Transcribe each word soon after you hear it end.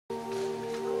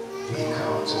We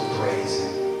come to praise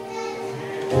Him.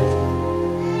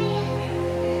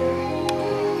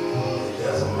 It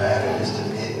doesn't matter if it's the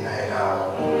midnight hour.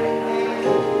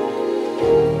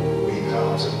 We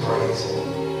come to praise Him.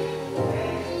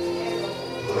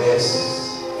 Bless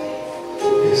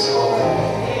His holy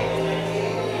name.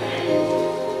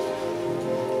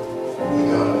 We're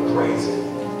going to praise Him.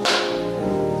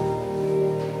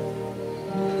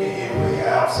 Every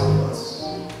ounce of us.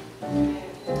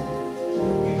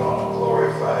 We're going to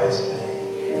glorify His name.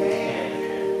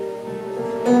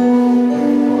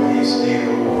 For He's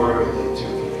still worthy to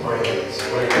be praised.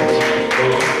 Worthy to be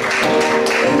glorified.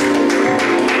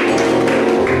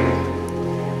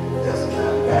 Doesn't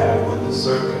matter what the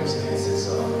circumstances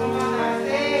are.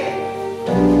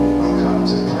 We come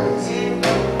to praise Him.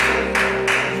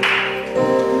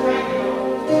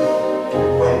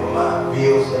 When my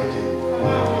bills are due,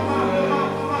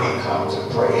 we come to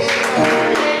praise Him.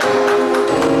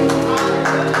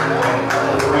 When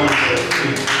my friends are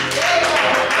due,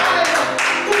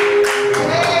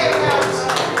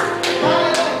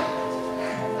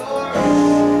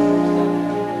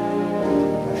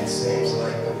 when it seems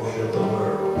like the weight of the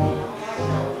world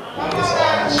is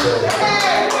on my shoulders,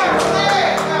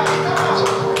 we come to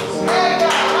praise Him.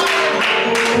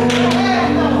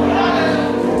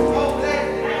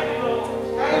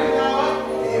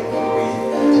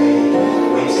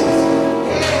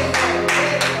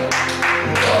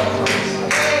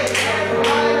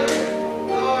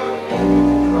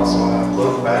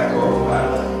 Look back over my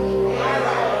life.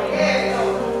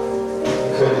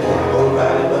 Couldn't have been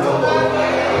nobody but the Lord.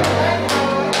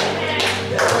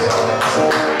 That was all I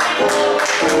said.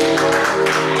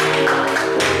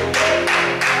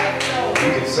 We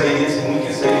can say this and we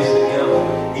can say this together,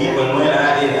 even when I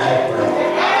didn't act right.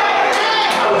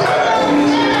 I was out of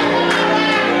this.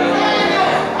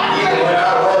 Even when I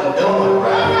wasn't doing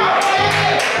right.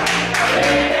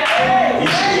 He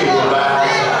still was by my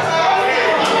side.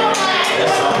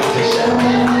 That's something to shout.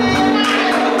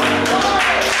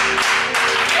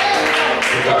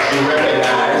 Because you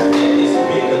recognize that it's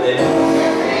bigger than you.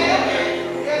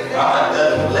 God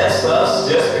doesn't bless us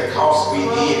just because we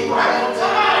did right.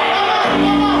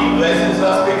 He blesses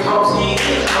us because He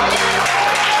is right.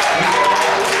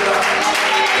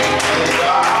 And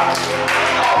God,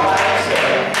 all by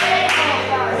Himself.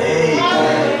 Hey, I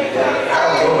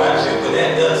don't know about you, but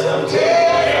that does something to you.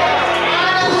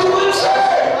 Who would say?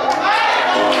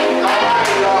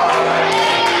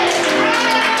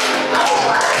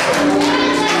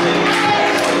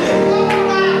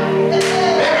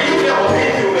 Maybe you never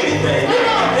been through anything. Maybe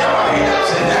you never been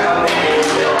ups and down. Maybe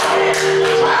you never been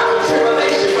trial and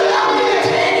tribulation. But I will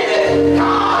tell you that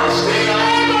God is still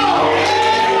able to take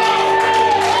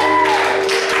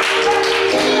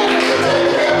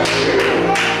care of you.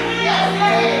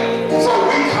 So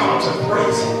we come to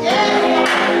praise Him.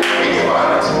 We give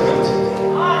honor to Him today.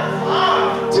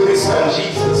 To His Son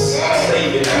Jesus, our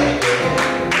Savior, to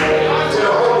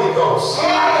the Holy Ghost, to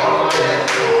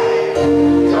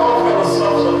all fellow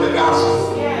sons of the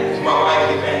gospel, to my wife,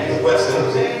 Evangelist Weston,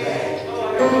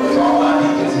 to all our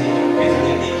deacons here,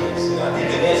 visiting deacons, our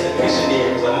deaconess and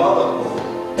missionaries, our mother,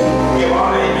 give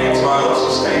honor, amen, to our also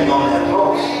standing on that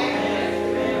post.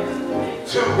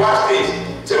 To watch this,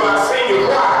 to our senior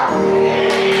choir.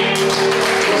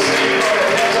 We'll sing for the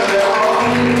heads of their heart.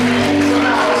 So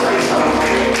now I'll say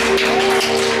something.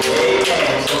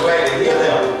 Amen. So glad to hear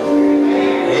them.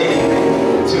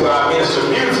 Amen. To our minister of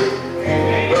music,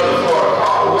 Brother Florida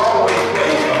Paul, who always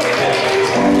plays on the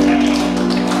testimony.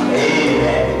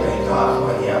 Amen. We thank God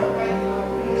for him.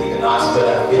 Deacon Oscar,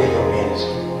 our video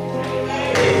ministry.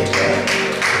 Amen.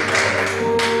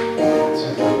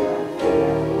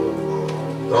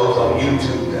 Those on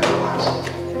YouTube that are watching.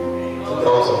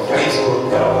 Those on Facebook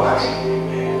that are watching.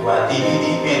 My DVD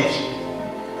ministry.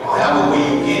 However way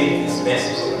you get this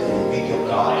message today, we give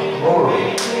God the glory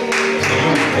to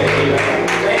you. Amen.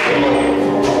 Thank you, Lord,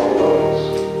 for all those.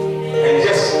 And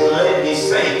just let me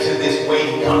say to this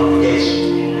waiting congregation,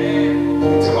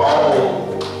 to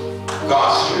all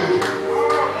God's children,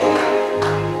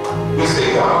 we say,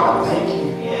 God, thank you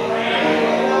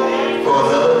for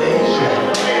another day's journey.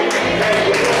 Thank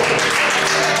you, Lord,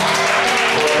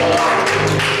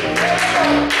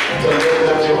 for lift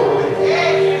up your holy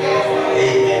name.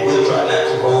 Amen. We'll try not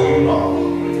to hold you long.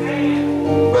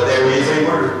 But there is a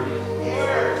word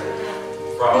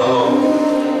from the Lord.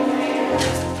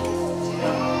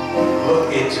 Look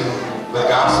into the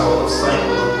Gospel of St.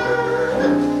 Luke.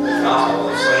 The Gospel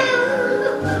of St. Luke.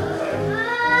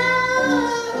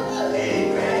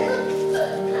 Amen.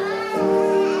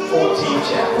 14th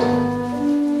chapter.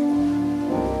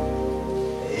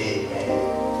 Amen.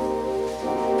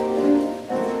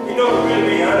 to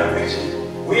be honest with you.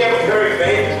 We haven't heard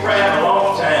babies cry in a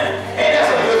long time. And that's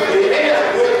a good thing. And that's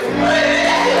a good, I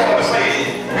just want to say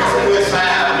this. That's a good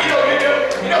sign.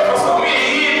 For so many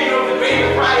years, the baby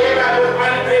cry, everybody was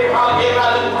running, baby holler,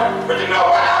 everybody was running. But you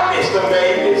know what? I miss them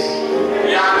babies.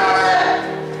 Y'all know that?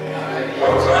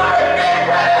 So I heard a man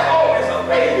cry at home. There's a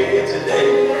baby here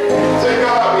today. To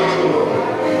God be the glory.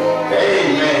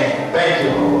 Amen. Thank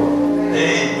you, Lord.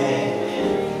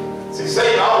 Amen. See,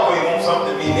 Satan always wants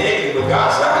something to be negative, but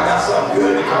God said, I got something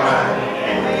good to come out of it.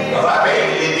 Because I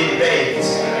made it in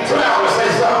babies. So now I'm going to say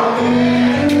something.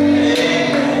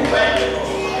 Amen. Thank you,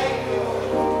 Lord.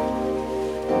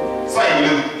 St.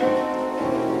 Luke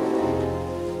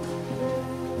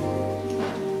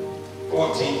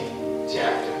 14th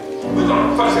chapter. We're going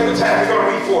to, for the sake of time, we're going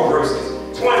to read 4 verses.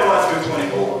 21 through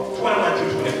 24. 21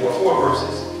 through 24. 4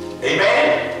 verses.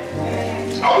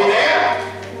 Amen? Are we there?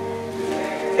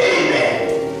 Amen.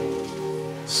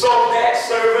 So that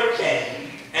servant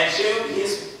came and showed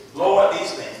his Lord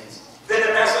these things. Then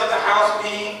the master of the house,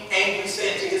 being angry,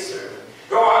 said to his servant,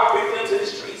 Go out quickly into the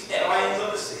streets and lanes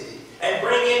of the city, and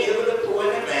bring in hither the poor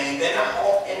and the maimed, and the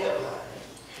halt and the blind.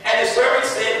 And the servant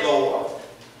said, Lord,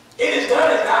 it is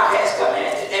done as thou hast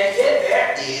commanded, and yet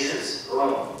there is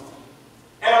room.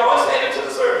 And the Lord said unto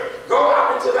the servant, Go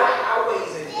out into the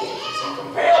highways and hedges, and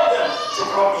compel them to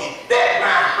come in, that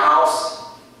my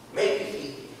house may be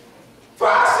filled. For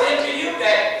I said to you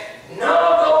that none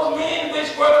of those men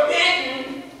which were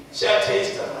bidden shall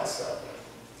taste of my supper.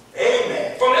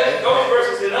 Amen. From those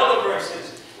verses and other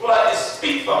verses, we'd like to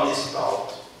speak from this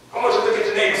thought. I want you to look at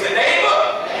your neighbor and say, Neighbor,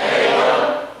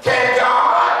 neighbor, can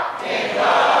God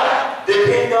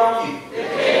depend on you?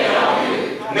 Depend on you.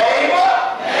 Neighbor,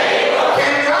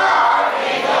 can God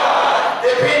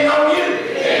depend on you?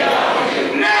 Depend on you.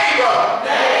 Neighbor,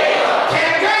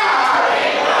 can God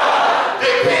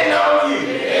depend on you?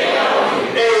 Depend on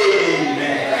you.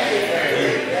 Amen.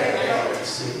 Amen.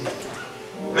 See.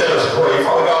 Let us pray.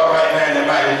 Father God, right now in the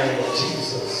mighty name of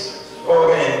Jesus.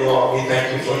 Oh, again, Lord, we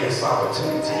thank you for this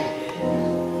opportunity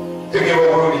to give a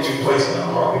word that you place in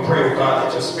our heart. We pray, oh God,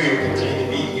 that your spirit continue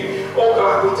to be here. Oh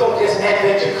God, we don't just ask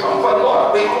that you come, but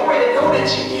Lord, we already know that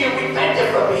you're here. We thank you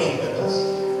for being with us.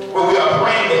 But we are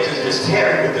praying that you just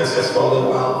tarry with us just for a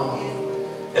little while longer,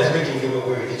 as we can give a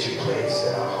word that you place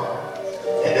in our heart.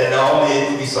 And then not only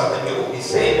it will be something that will be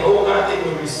said, oh God, they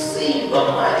will receive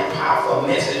a mighty powerful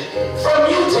message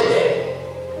from you today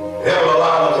that will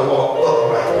allow them to walk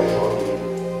upright before you.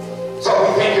 So we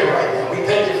thank you right now. We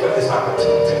thank you for this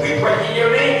opportunity. We pray in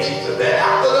your name, Jesus, that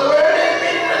after the word has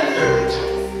been rendered,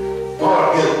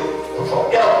 Lord, you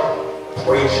forever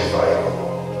praise you forever.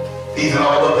 These are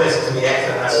all the blessings we ask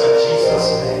in our Son Jesus'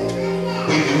 name.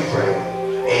 We do pray.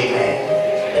 Amen.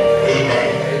 Amen.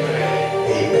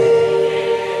 Amen.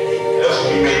 Thus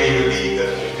we may be relieved of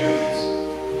your duties.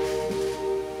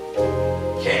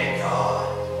 Can God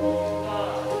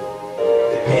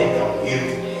depend on you?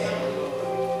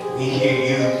 We hear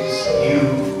you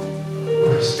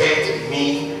respect to me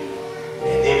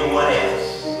and everyone else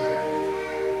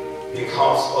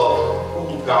because of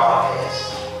who God has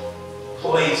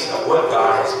placed or what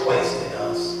God has placed in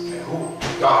us and who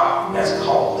God has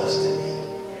called us to be.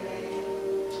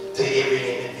 To every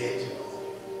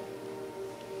individual,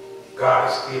 God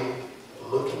is still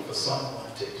looking for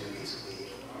someone to do his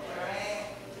will.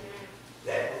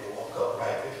 That will walk up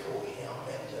right before him,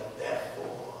 and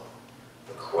therefore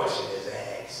the question is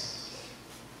asked,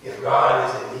 if God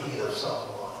is in need of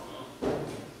someone,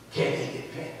 can he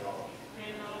depend on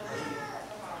you?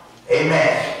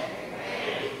 Amen.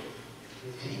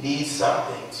 If he needs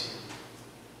something to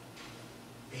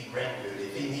be rendered,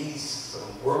 if he needs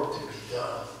some work to be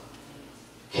done,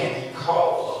 can he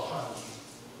call upon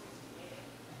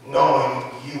you, knowing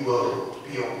you will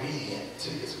be obedient to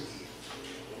his will?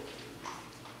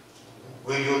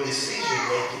 Will your decision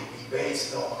making be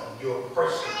based on your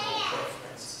personal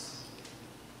preference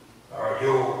or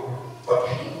your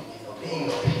opinion or being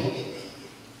opinionated?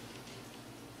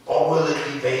 Or will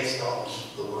it be based on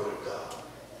the Word of God?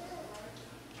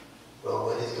 Well,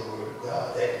 what is the Word of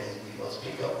God? That means we must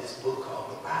pick up this book called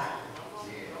the Bible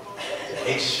to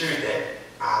make sure that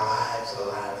our lives are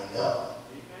lining up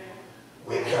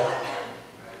with God.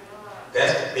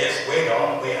 That's the best way, the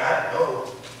only way I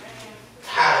know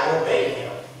how to obey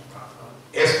him.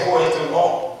 As far as to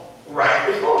walk right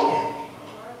before him.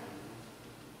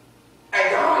 And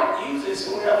God uses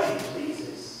whoever he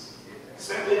pleases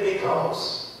simply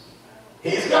because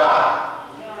he's God.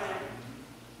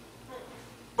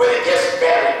 But it gets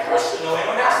very personal. And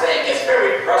when I say it gets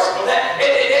very personal, that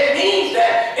it means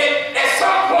that at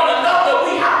some point or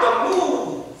another we have to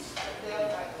move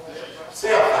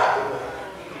self out the way.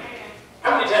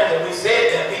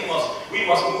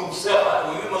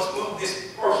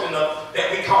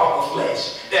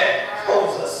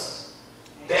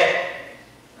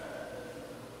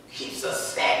 keeps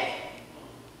us stagnant.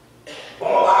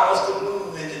 Won't allow us to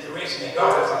move in the direction that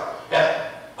God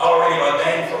has already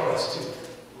ordained for us to.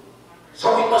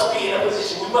 So we must be in a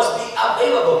position, we must be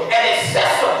available and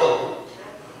accessible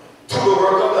to the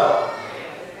work of God.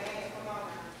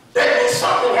 That means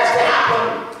something has to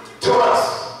happen to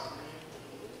us.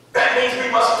 That means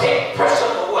we must take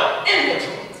personal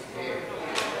inventory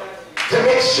to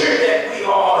make sure that we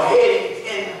are heading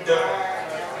in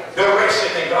the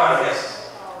direction that God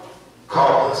has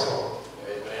called us for.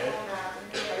 Amen.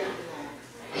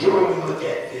 Here when we look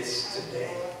at this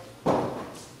today, and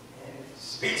it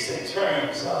speaks in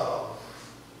terms of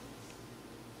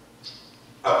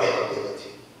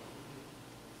availability.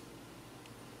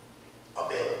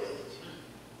 Availability.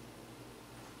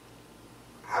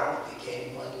 I don't think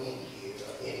anyone in here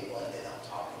or anyone that I'm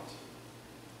talking to,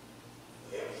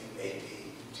 wherever you may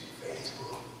be, to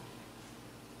Facebook,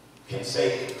 can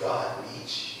say that God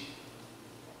needs you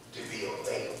to be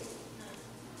available.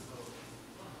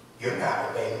 You're not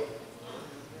available.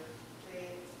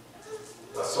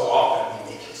 But so often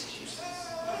we make excuses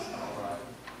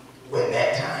when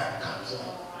that time comes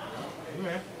up.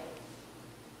 Amen.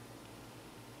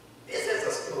 This is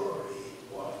a story,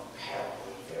 one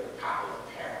parable, very popular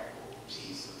parable,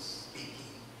 Jesus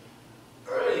speaking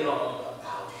early on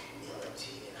about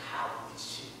humility and how we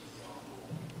should be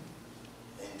humble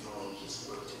and doing his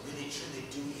work. To really truly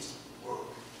do his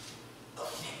work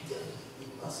effectively, we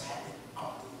must have an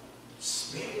humble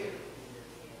spirit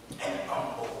and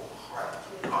humble heart,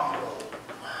 humble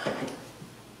mind.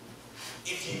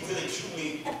 If you really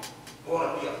truly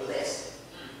want to be a blessing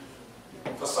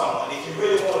for someone, if you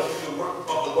really want to do the work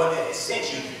of the one that has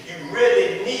sent you, you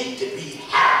really need to be,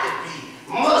 have to be,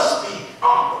 must be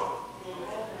humble.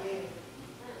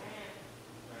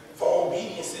 For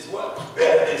obedience is what?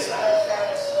 Better than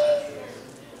sacrifice.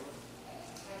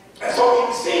 And so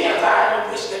you see, as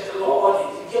I wish that the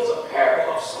Lord gives a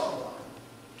parable of someone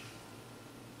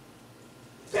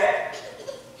that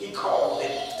he called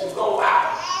it to go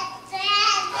out,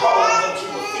 calling them to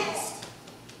a feast.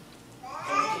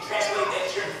 And we can translate that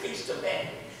term feast to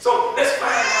banquet. So let's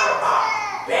find out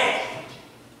about banquet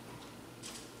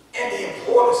and the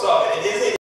importance of it. And is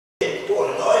it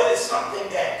important, or is it something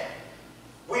that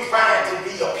we find to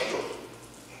be appealing?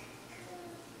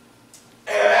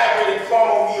 An elaborate and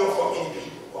formal meal for many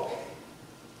people. Okay.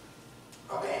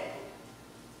 A banquet.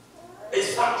 A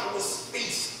sumptuous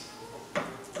feast.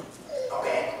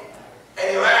 Okay.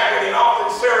 An elaborate and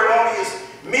often ceremonious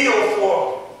meal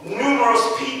for numerous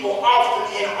people,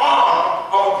 often in honor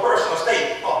of a personal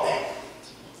state. A banquet.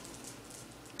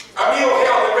 A meal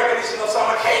held in recognition of some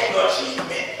occasional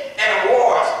achievement and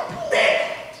awards.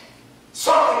 Banquet.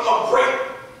 Something of great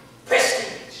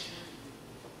prestige,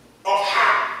 of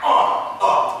high honor,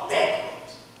 of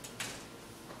banquet.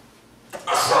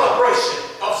 A celebration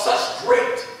of such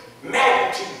great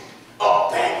magnitude,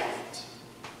 of banquet.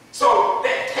 So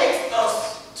that takes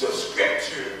us to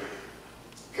scripture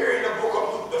here in the book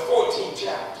of Luke, the 14th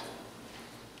chapter.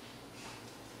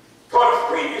 For the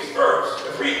previous verse,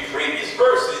 the previous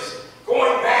verses,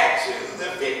 going back to the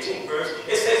 15th verse,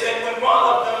 it says that when one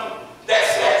of them that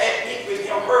sat at meat with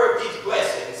him heard these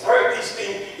blessings, heard these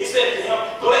things, he said to him,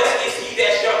 blessed is he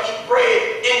that shall eat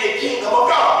bread in the kingdom of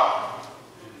God.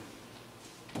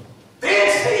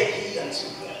 Then said he unto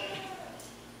him,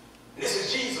 and this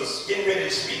is Jesus getting ready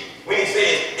to speak, when he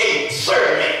says, a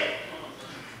servant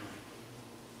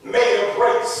made a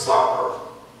great supper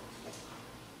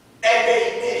and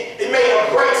made many. It made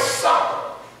a great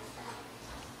supper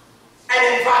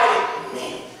and invited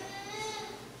many.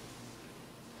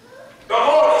 The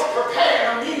Lord is preparing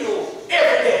a meal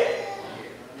every day.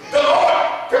 The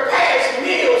Lord prepares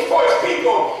meals for his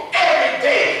people every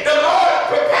day. The Lord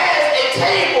prepares a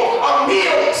table, a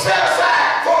meal set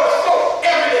aside for his folk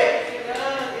every day.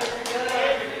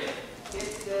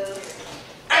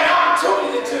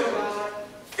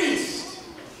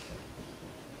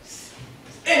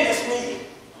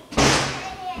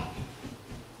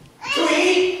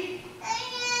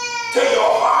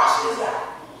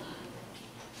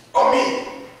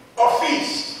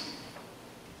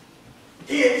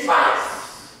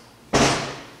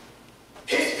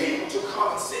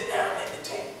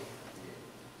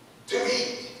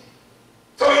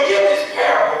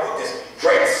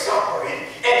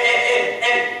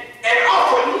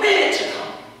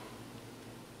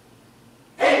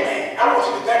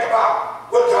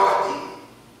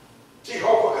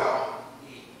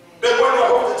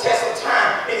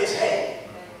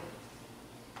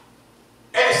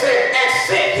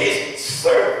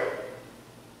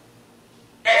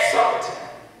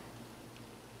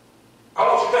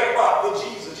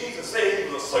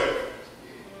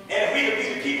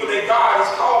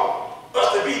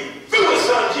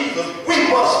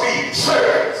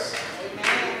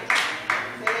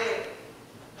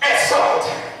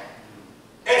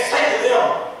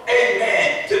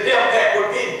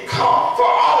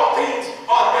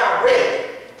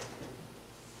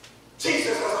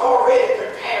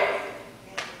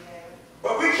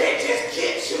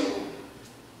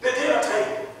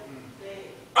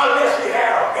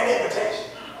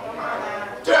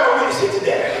 sit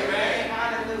today.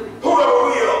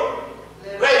 Whoever will,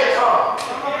 let him come.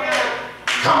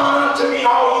 Come on unto me,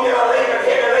 all ye that are labored and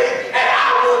heavy laden, and I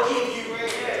will give you.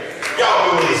 Y'all do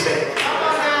what he said.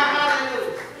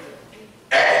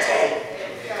 At the table.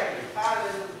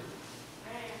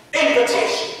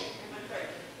 Invitation.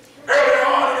 Earlier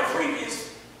on in the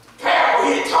previous parable,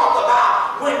 he had talked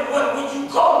about when you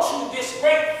go to this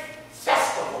great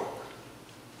festival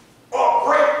or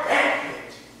great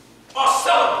banquet or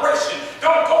celebration,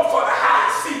 don't go for the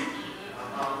high seat.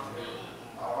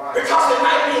 Because it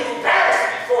might be an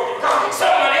embarrassment for you. Because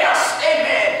someone else,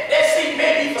 amen, that seat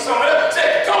may be for someone else.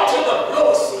 Say, go to the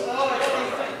lowest seat. Come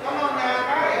on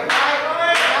now.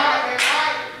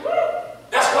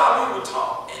 That's why we were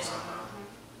taught as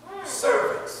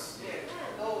servants.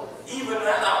 Even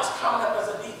as I was coming up as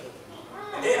a deacon.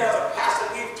 And then as a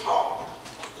pastor, we've taught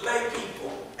lay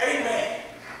people, amen,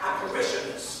 our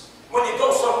parishioners, when you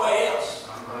go somewhere else,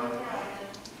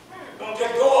 don't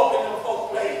just go up in the folk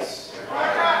place.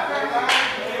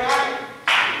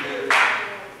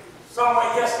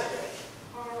 Somewhere yesterday.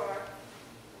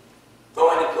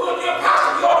 Go in the pool, you're a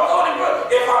pastor, you ought to go in the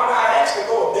pool. If I'm not asked to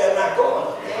go up there, I'm not going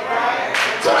up there.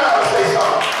 Somebody say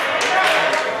something.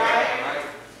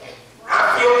 I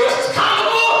feel just as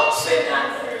comfortable sitting down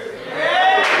there.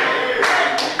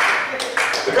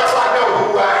 Because I know who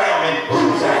I am and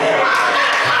whose I am.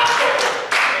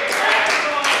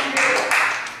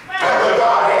 That's what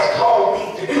God has called me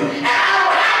to do. And I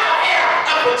don't have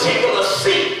a particular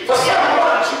seat for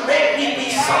someone to make me be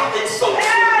something so true.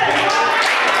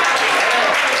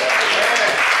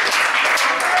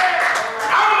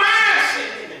 I don't mind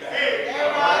sitting in the back.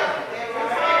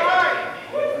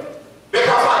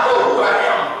 Because I know who I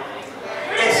am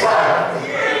inside.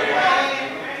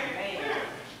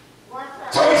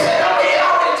 So he said, don't be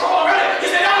out there told already. He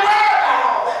said, don't worry about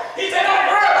all that. He said, don't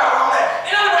worry about all that.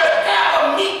 In other words, have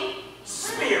a meek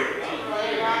spirit.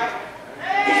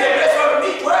 He said, let's go to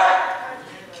meek what?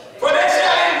 For they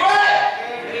shall inherit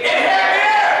the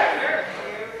earth.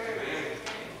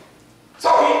 So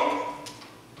he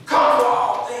come for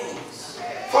all things.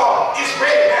 For it's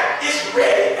ready now. It's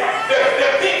ready now.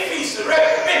 The big feast is ready.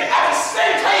 I've been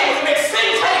setting tables and been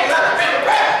sitting tables. I've been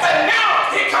prepared. But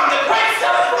now here comes the great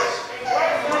celebration.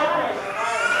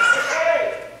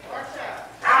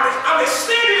 I'm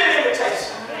extending an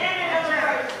invitation.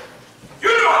 You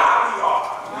know how we are.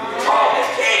 All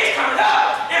these kids coming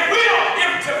up. If we don't,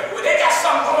 if they got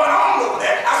something going on over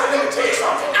there, I said, let me tell you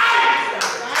something. I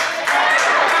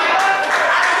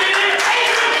can get an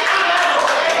invitation.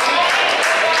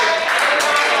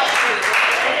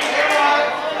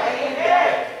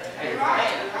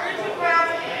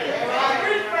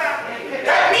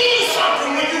 That means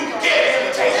something when you get an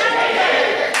invitation.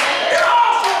 It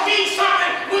also means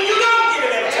something when you don't get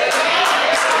an invitation.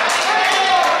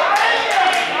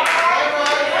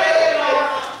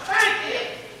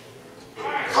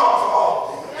 Come for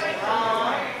all things.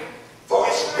 For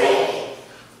it's ready.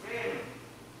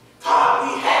 God, we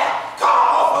have. God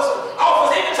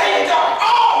offers invitation to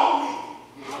all who need.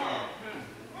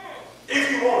 If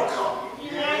you want to come.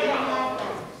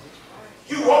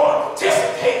 You want to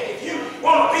participate. If you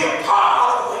want to be a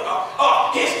part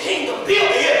of his kingdom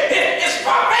building, it's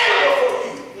available for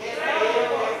you.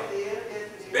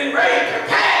 Been ready,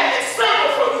 prepared, and simple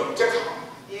for you to come.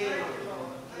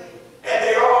 And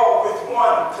they all with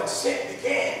one consent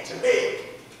began to make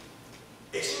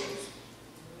excuses.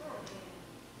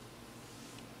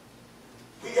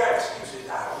 We got excuses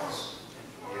nowadays.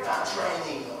 Not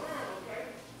training them.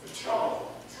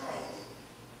 Training.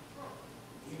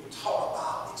 We were taught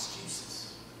about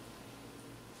excuses.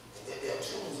 And that they're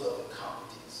tools of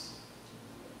incompetence.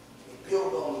 We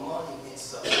build on money and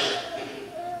such.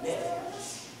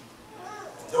 Netherlands.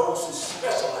 And those who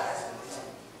specialize in this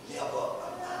never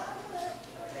amount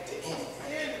to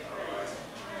anything.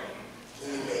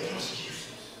 We make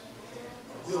excuses.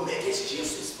 And we'll make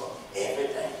excuses for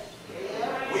everything.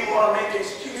 We want to make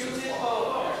excuses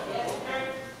for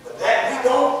but that we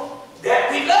don't, that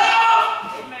we love.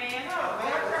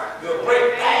 You'll break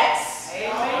backs.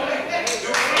 You'll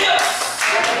flips.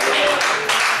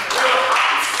 You'll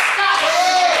hopscotch.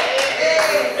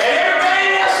 And everybody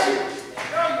else,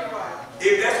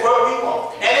 if that's what we want.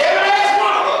 And everybody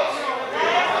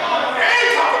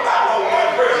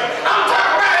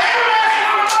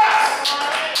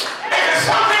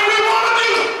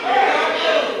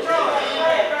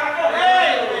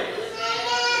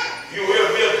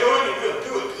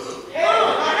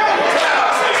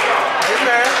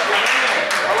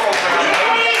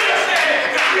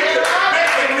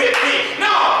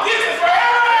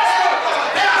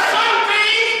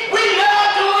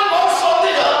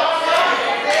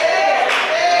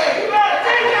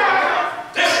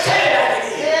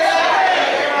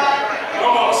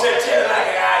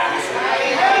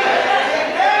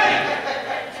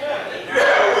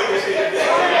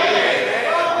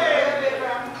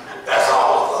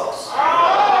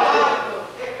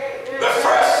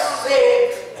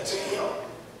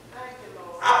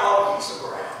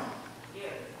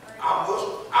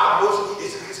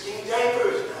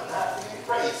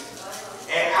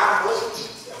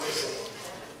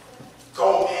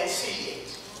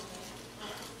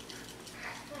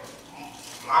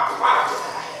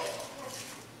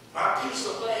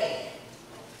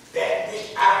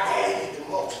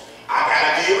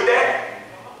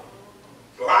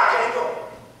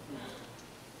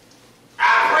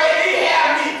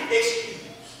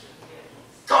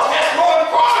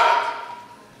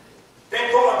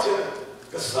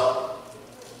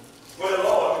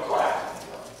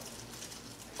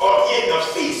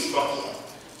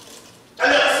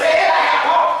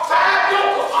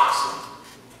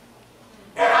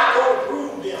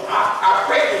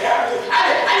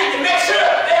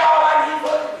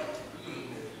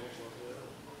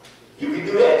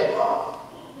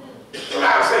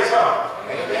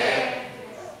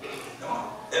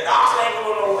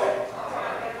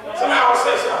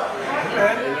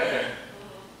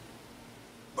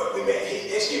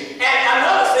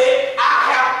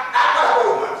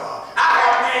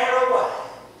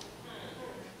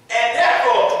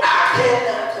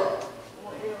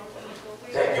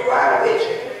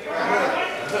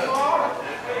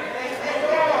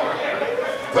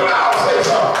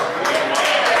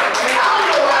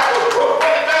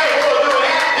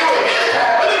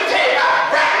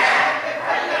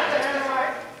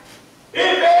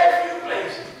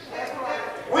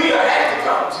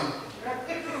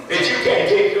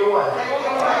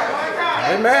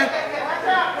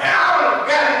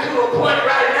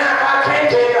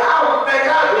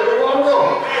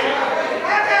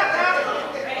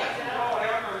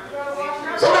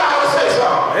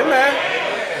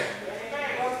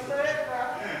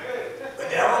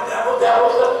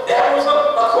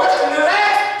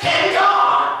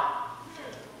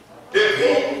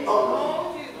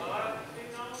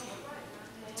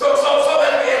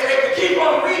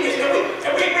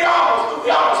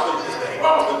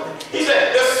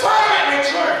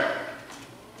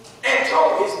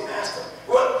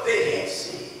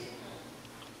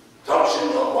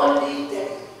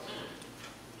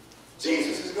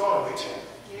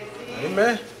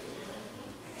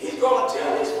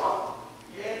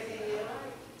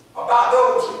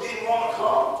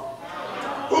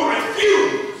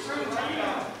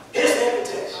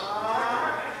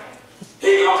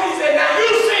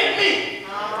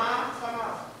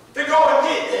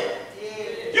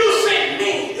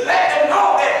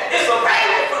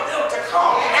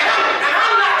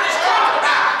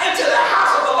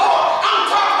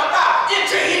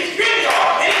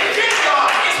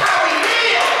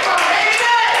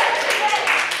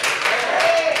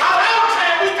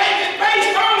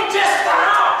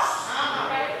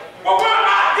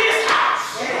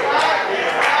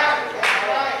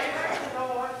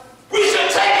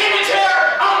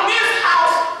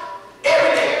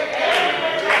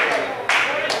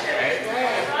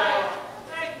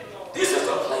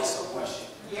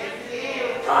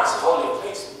God's holy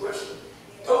place of worship.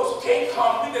 Those who can't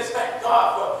come, we just thank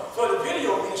God for the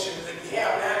video ministry that we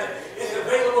have now. That is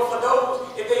available for those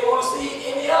if they want to see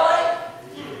it in LA.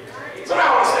 Somebody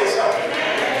want to say something.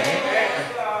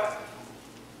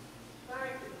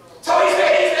 So he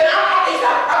said,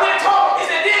 I went and told him, he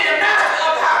said, then the master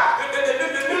of the house,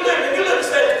 the New Living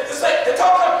said, to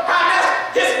talk to him,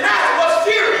 his master was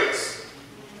furious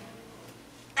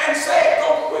and said,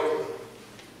 go quickly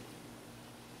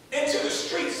into the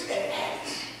streets and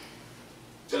alleys.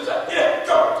 So yeah,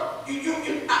 go. I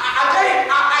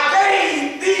gave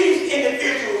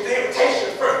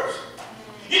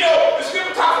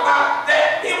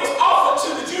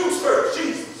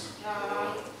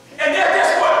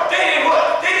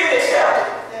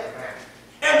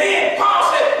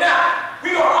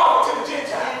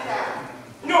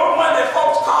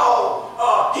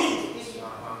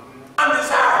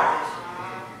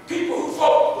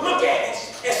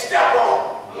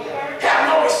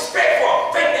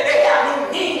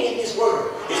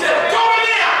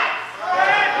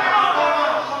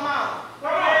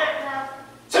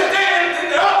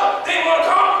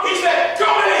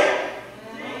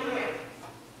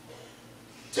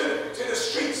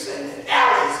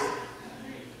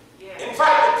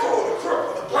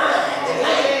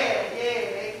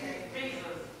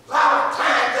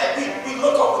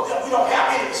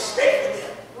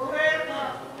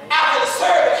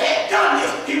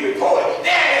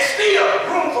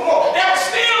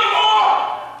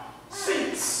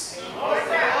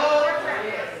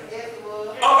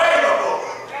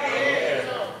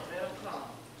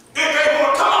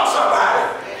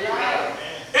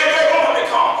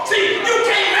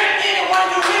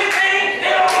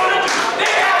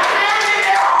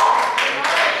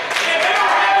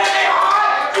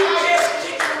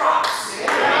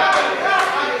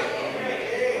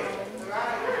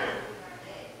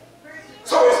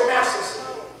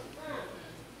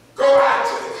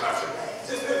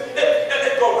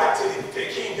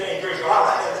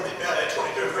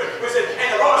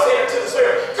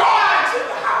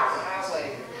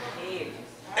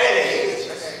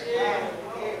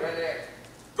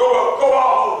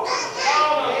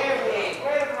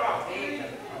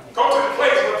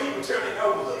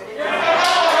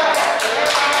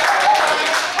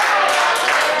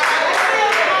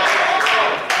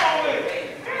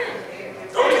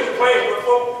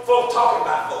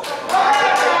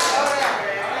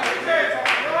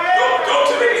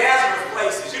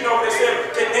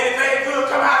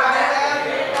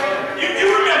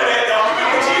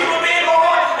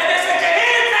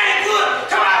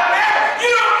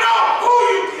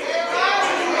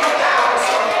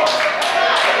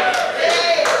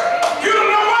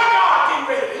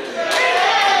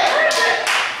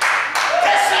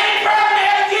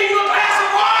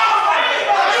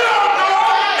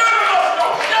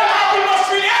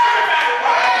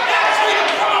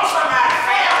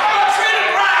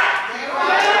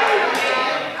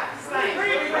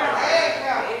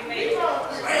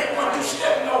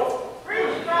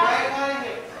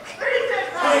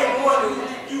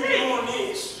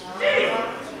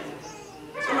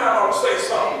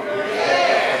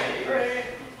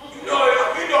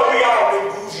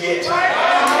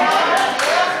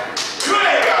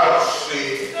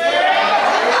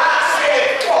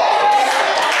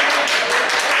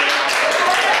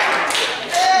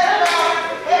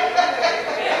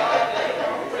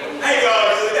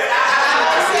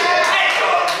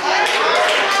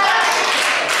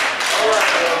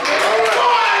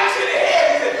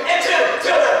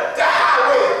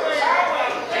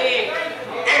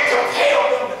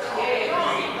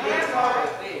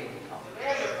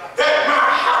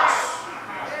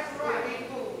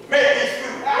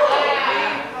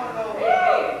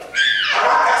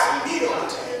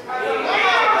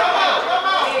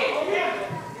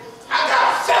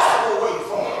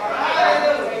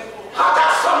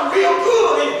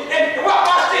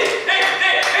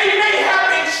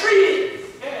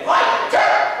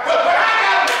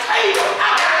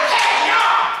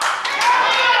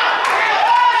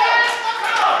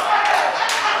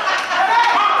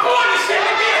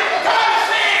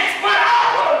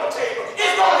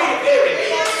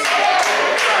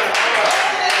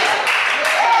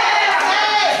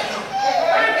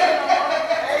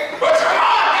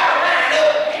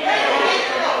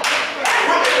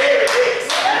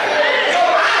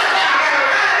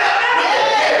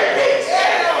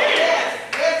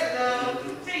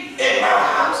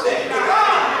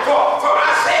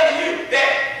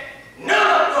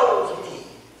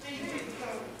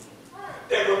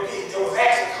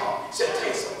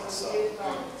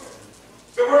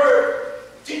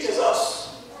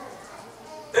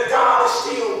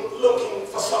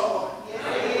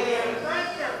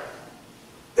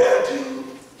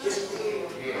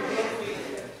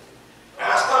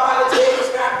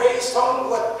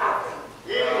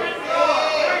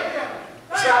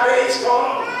based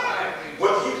on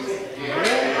what you think.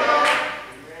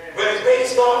 But it's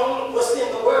based on what's in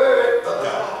the Word of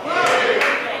God.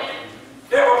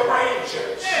 They were praying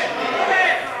church.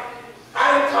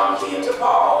 I didn't come here to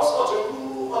boss or to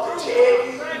rule or to tell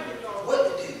you what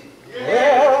to do.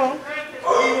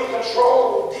 Or even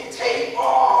control, dictate, or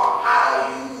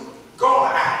how you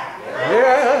gonna act.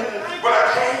 But I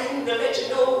came to let you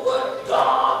know what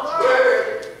God's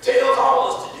Word tells all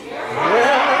us to do. We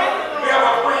have a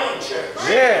praying church.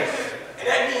 And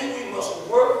that means we must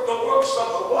work the works of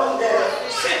the one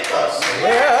that sent us.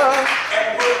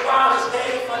 And work while his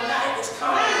day for night is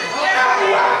coming. We have a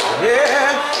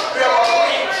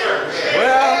praying church.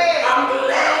 I'm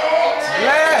glad.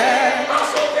 I'm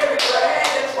so very glad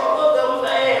that trouble don't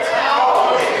last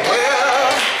always.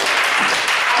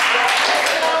 I'm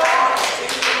glad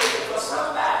for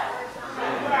somebody.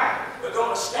 We're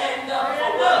going to stand up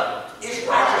for what is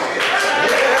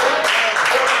righteousness.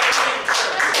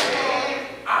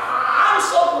 I'm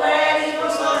so glad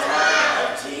even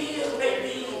sometimes tears may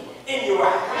be in your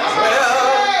eyes.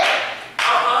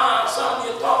 Some of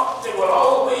you thought they would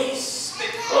always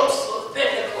stick closer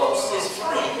than the closest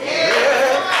friend.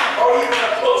 Or even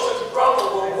the closest brother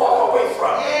will walk away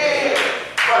from you.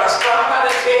 But I start by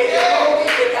to tell you,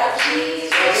 you got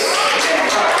Jesus.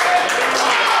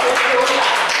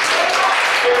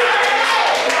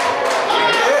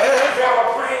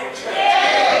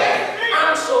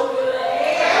 I'm so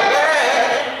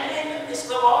glad in the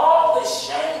midst of all this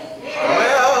shame,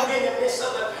 in the midst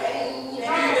of the pain, and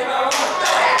even of the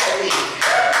agony,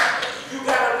 you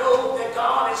got to know that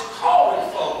God is calling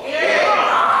folk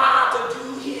to do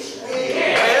his will.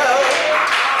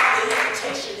 The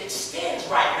invitation extends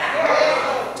right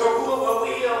now to whoever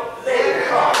will let it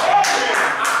come. I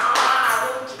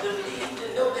want you to believe to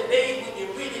know the day when you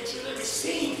really truly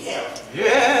receive him. You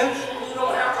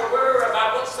don't have to worry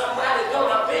about what somebody's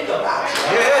going to think about you.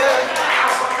 How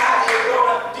somebody is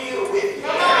going to deal with you.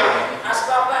 I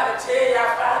stop by to tell you I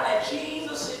find that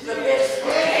Jesus is the best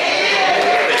friend.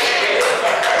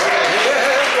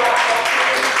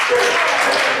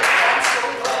 I'm so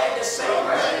glad to say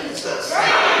Jesus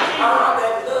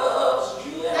that loves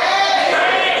you.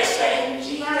 The same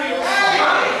Jesus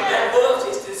that loves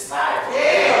his disciples.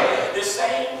 The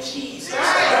same Jesus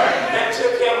that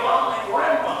took care of mom and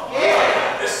grandma.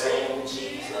 The same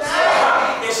Jesus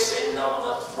is sitting on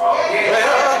the throne. On the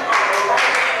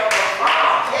right hand of the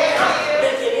Father,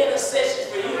 making intercession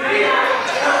for you.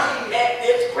 At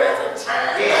this present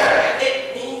time,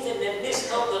 it means in the midst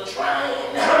of the trying,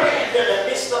 in the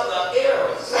midst of the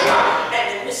errors,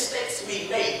 and the mistakes we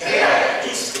make,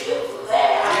 he's still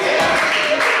there.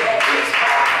 At his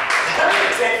heart,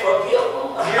 and forgive them.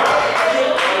 Give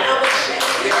them another chance.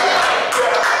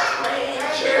 You're a praying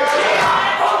church.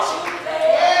 Aren't you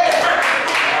glad?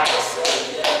 Have a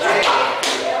Savior. We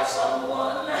have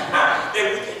someone that we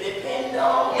can depend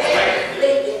on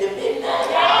late in the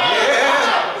midnight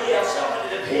hour. We have someone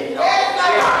to depend on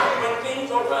when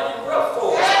things are running rough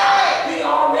for us. We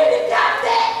already got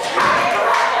that. But I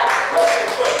got a question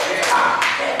for you.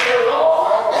 Can the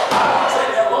Lord, say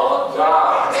the Lord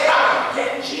God,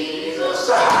 can Jesus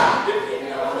depend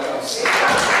on us? The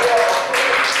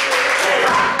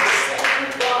same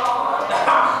God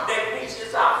that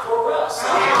reaches out for us. We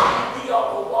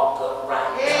ought to walk upright.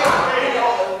 We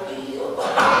ought to live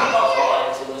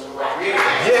according to his righteousness. We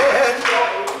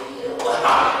ought to live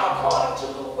according to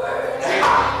the word.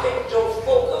 Take your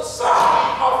focus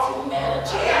off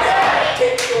humanity.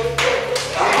 Take your focus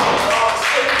off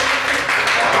Satan.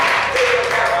 They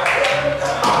don't have a heaven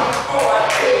or a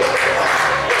hell.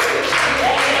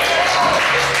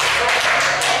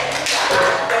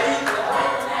 That even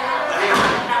right now,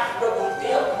 after we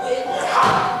dealt with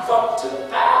from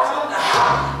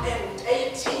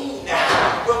 2018,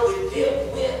 what we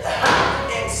dealt with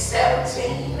in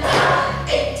 17,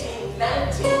 18,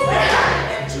 19,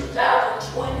 and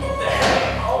 2020,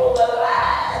 all the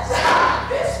lies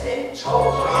that's been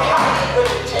told, but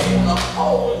to take a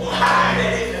poll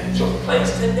that even took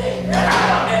place today,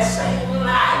 that same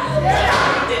liar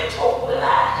that told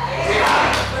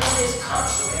lies from this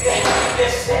country,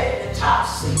 that sat in the top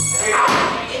seat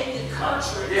in the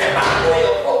country,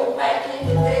 they'll vote back in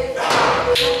the day.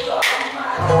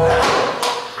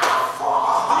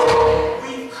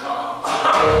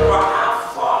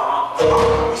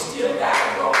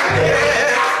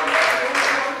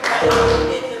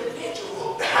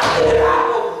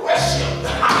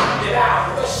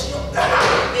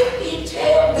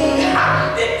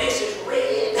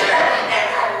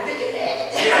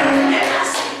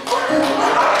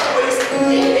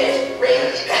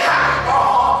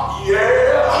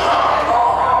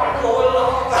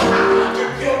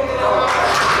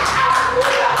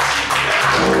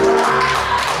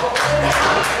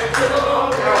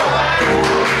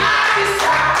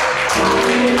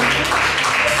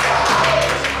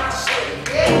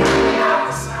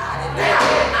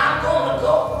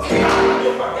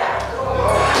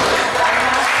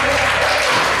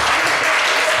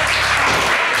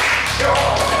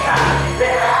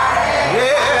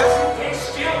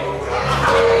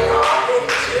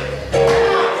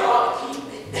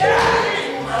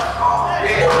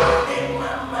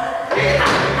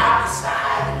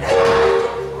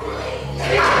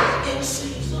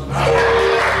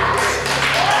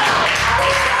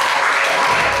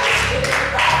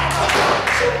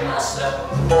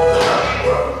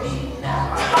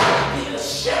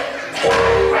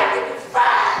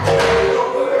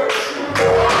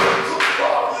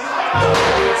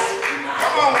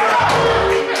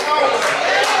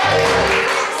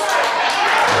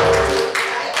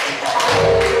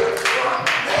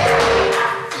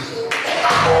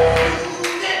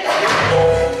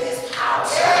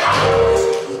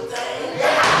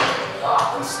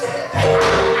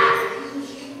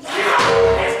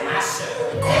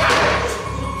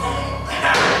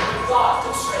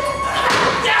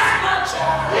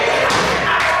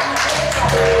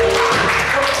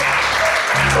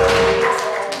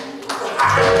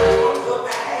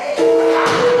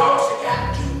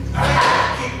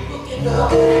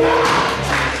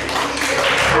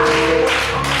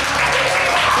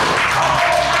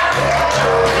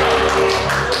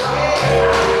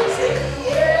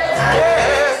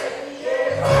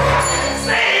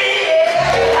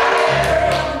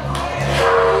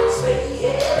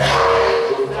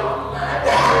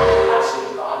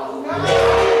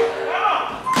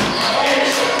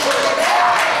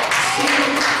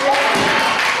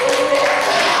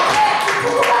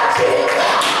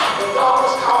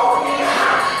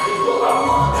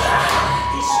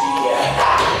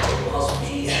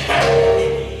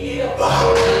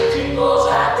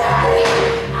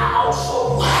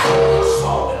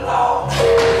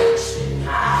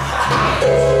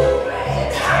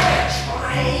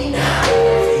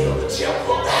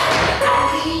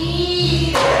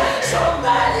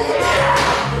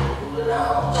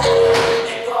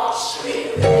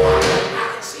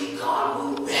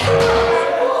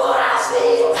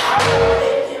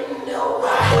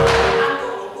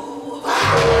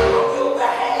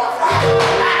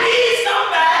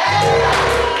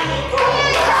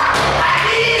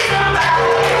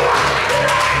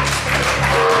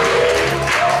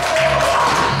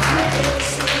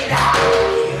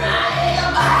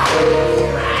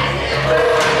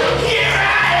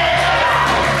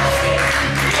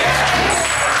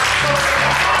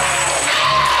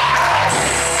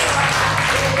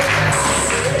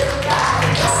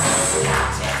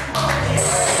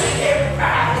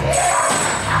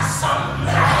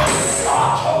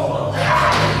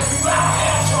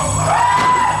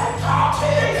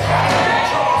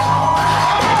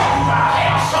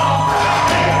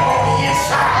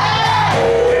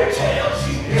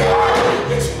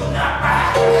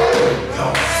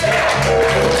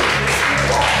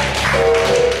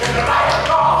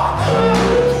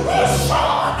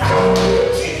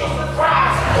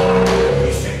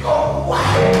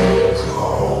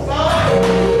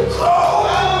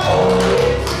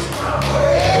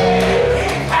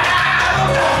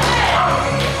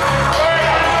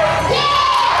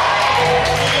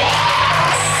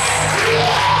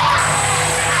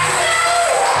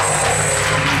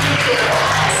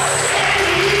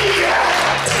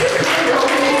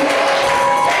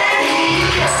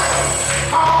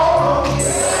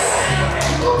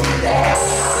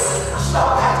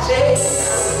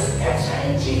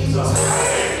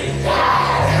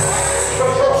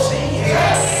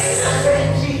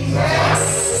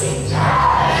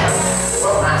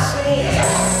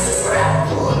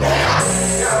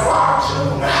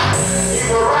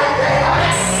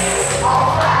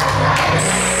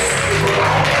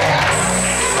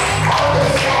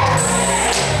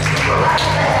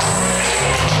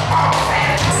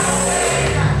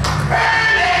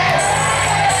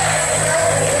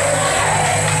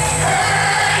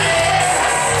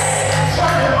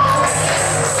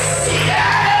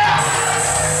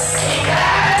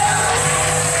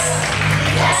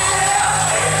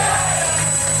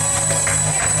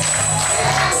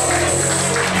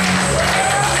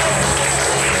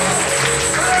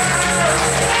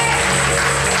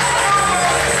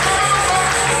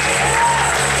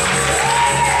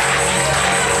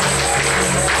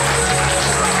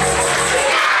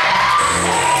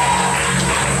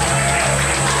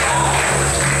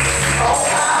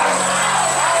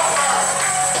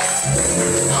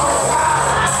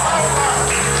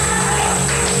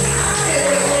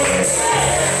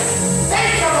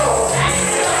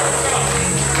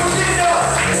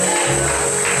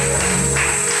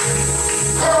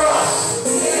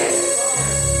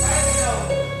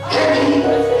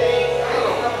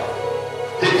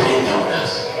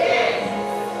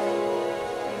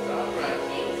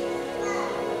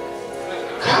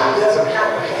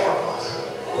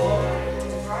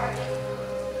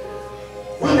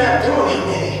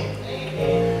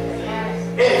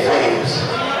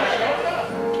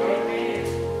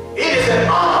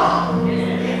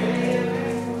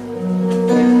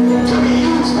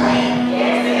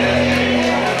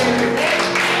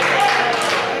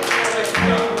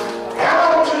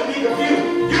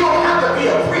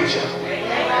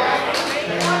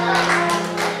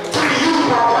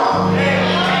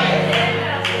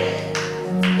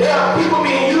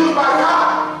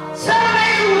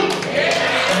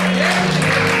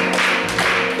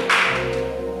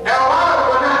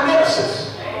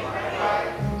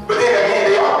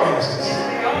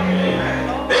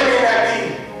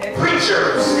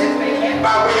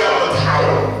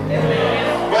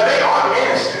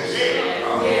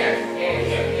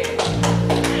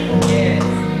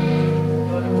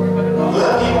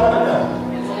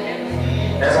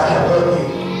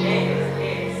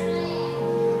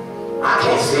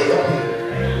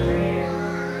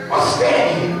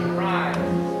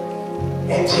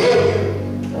 and tell you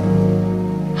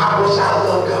how much I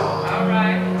love God. All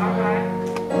right.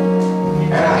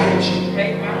 And I hate you.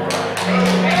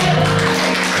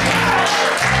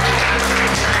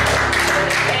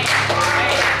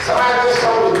 Somebody just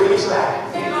told me to read his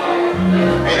life.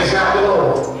 And it's not the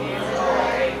Lord.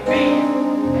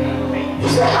 He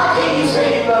said, how can you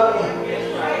say you love me?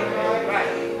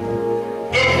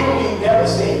 In whom you never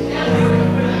seen.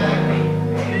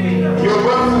 Your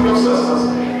brothers and your sisters.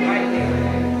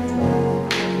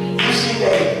 You see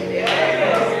David.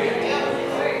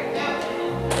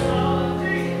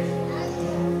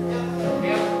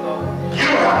 You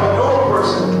don't have to know a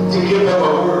person to give them a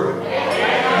word.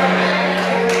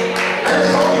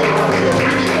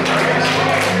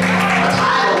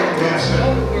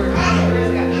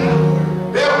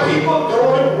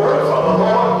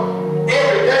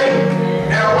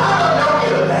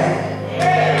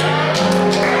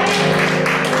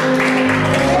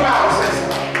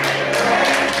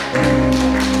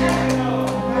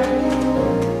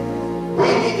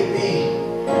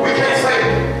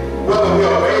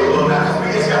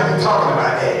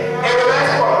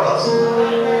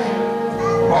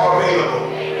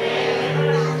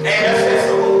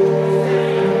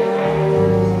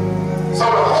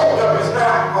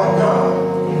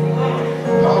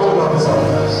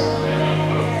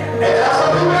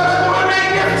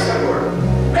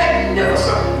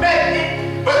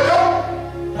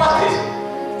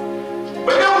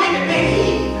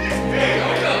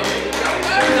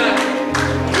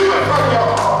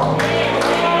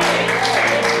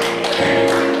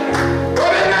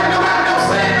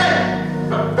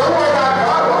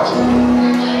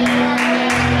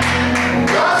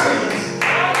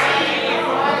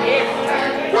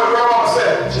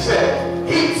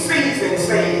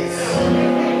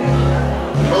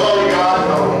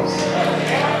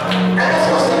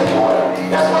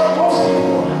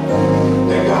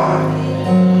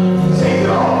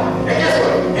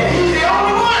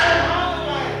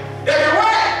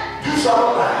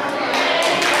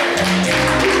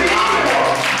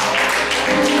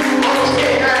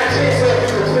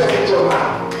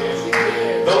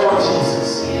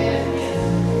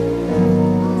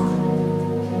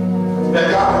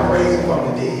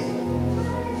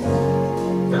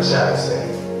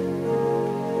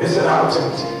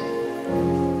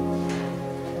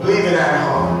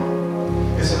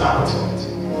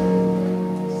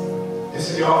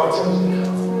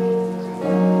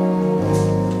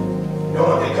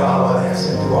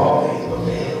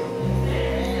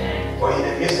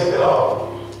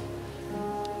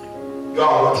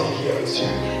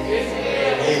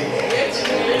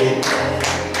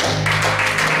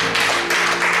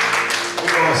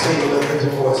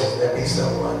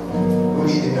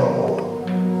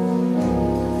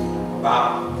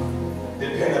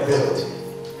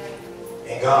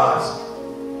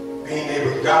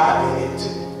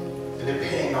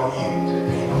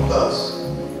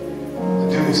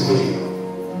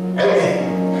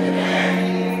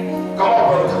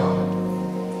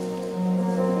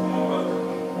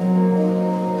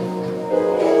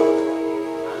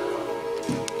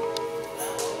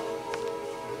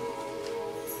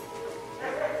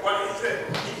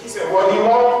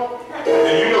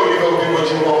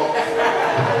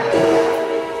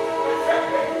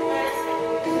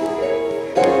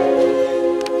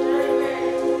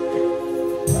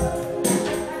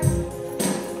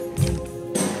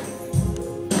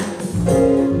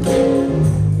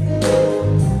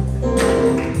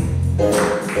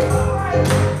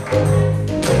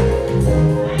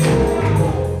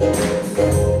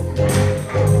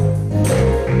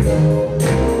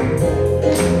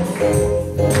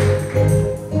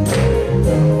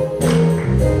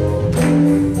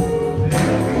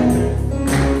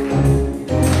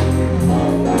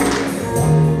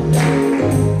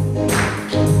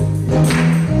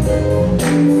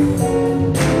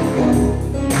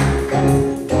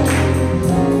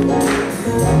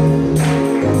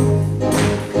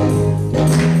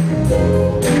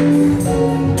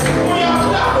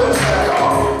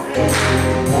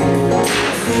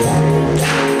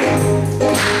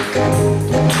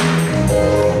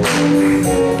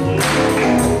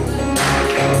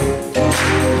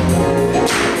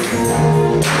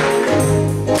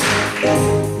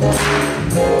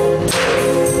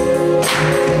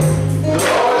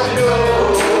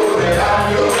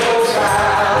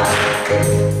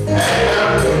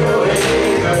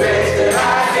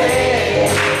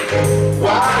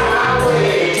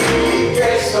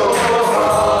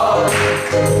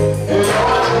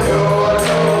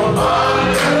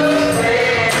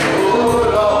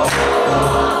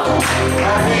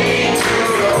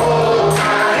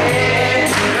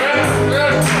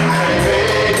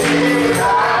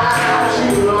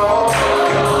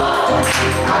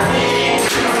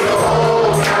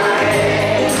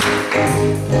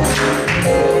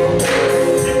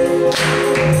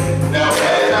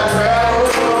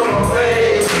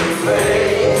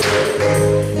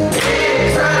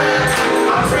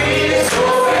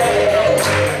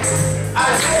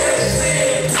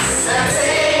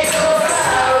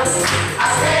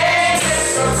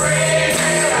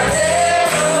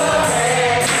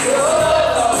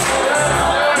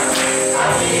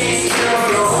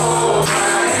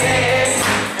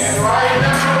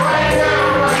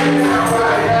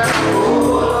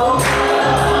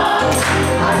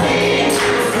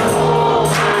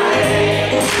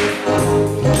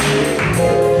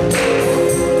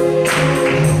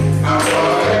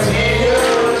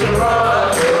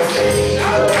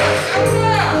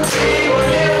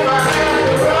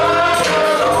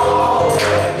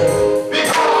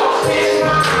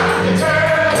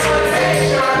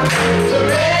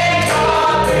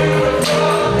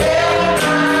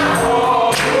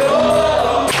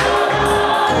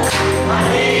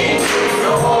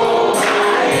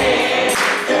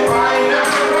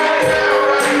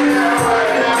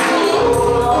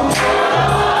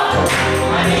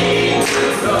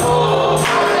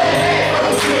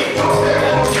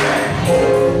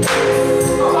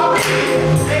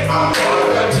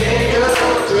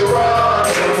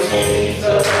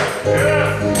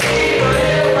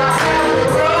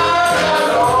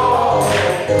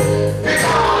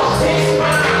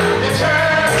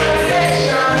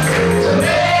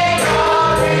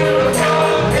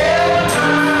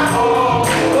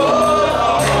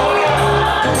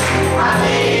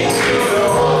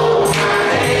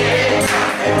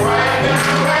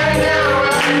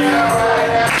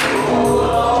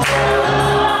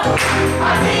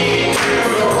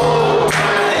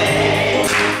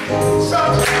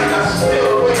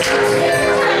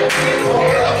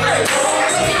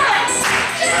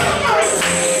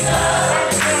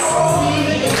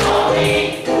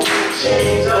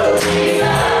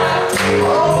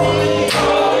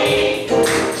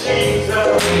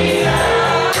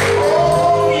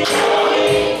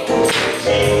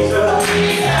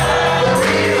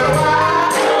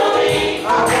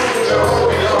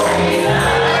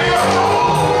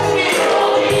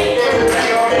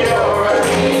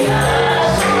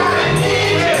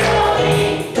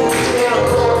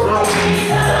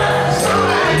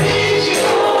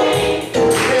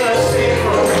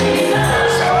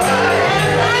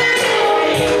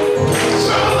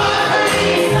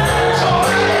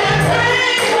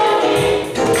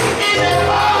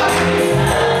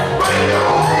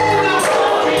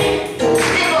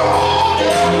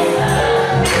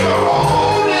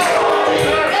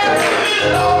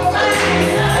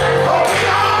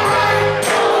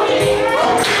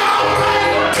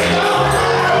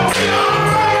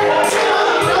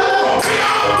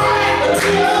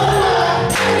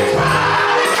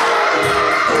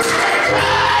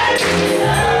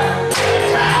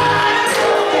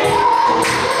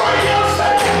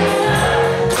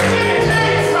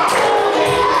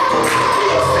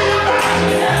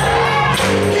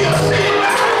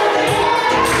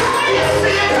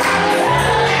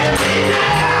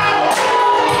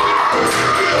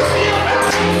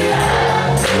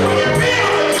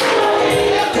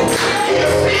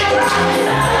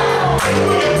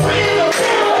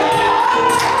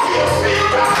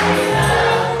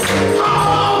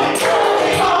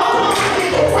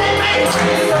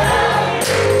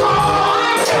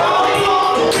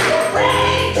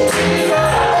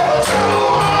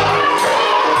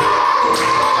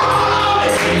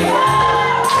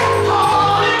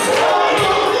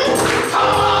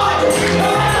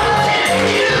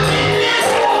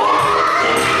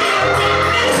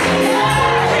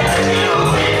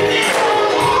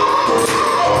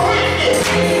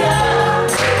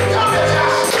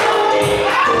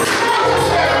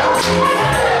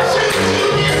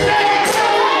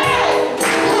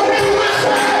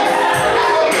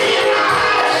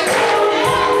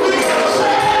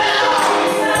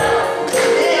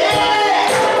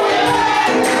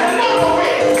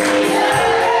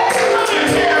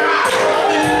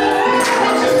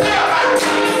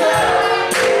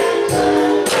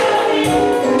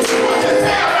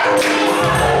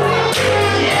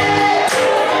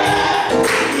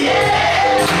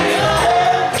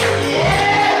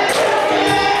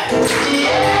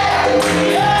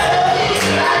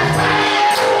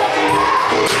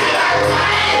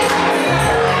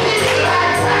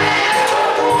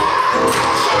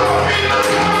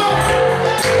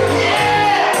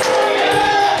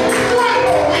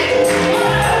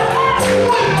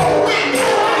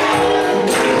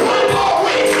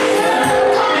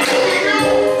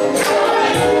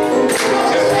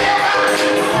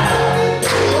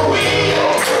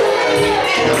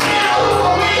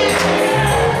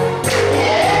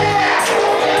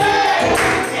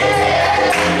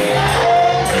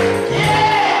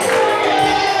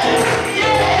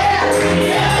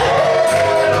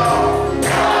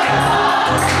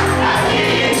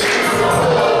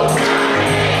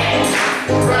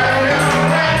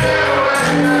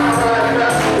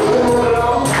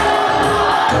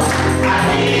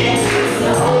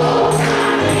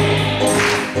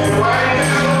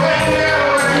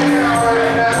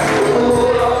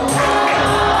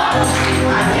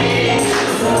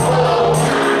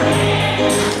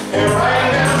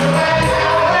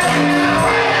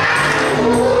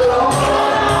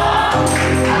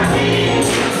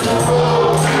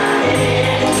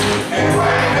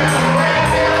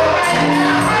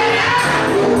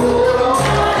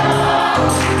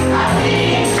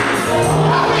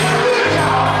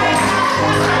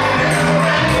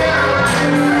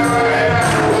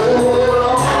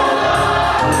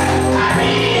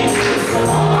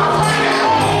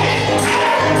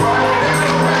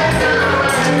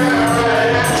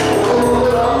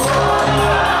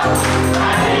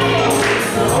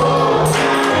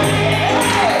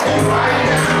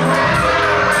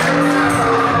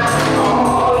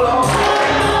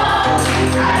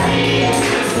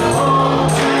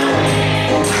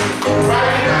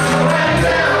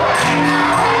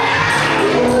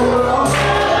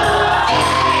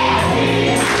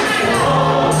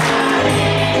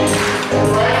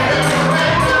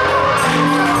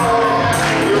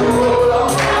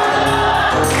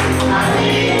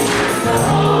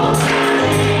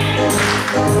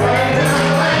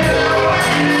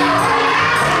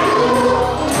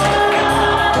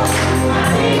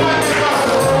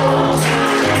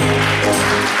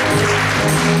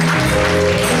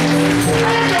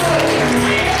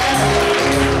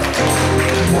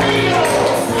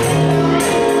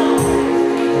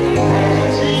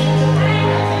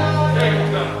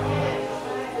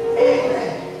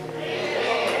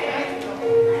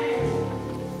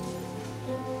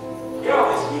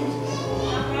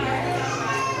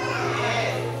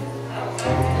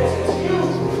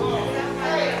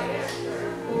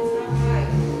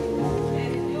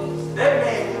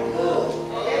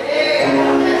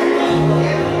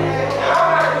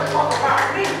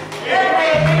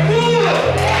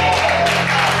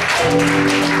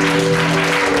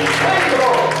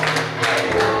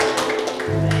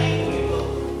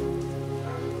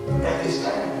 this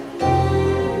time,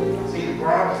 see the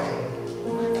Brown family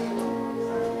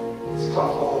has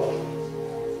come forward.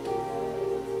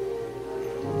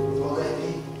 So let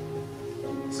me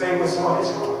say what's on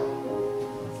his heart.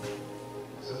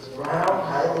 Sister Brown,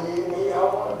 however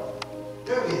y'all want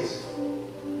to do this.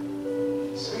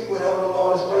 Speak whatever the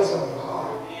Lord has placed on your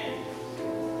heart.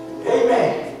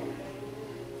 Amen.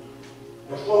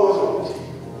 The floor is open to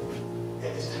you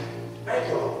at this time. Thank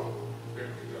you, Lord.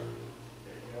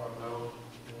 Y'all know,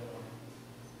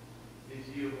 this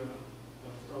year been a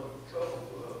sort of tough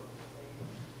for us.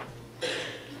 I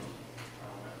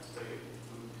don't have to say it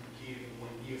to the kids in 1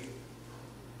 year.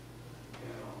 You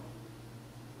know,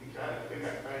 we try to figure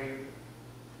out things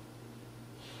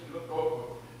and look over.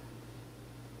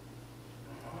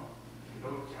 You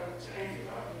know, try to change it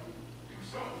out, do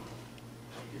something.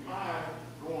 Keep your mind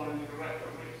going in the right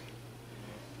direction.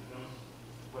 You know,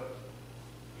 but,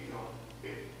 you know,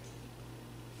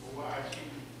 why she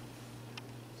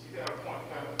got a point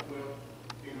kind of, well,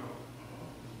 you know,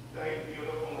 they get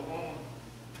up on the woman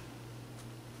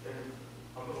and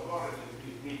a little harder than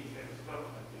me and stuff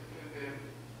like this. And then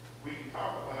we can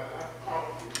talk about it. I can talk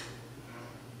to you,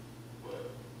 but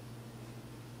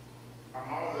I'm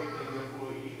always thinking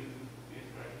for you is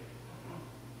right.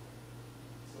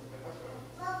 So that's what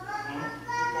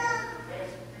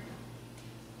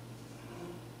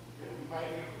we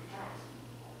might need to count.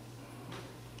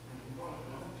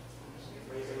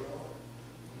 Praise the Lord.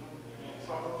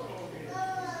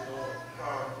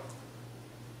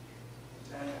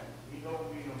 We know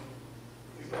things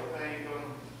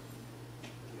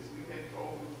we've been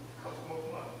told a couple more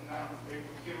months now, they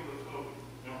were killed us over.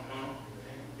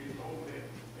 And we've been told that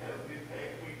this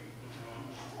past week.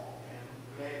 And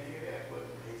I'm glad to hear that, but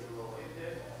Praise the Lord. it's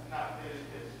just not that it's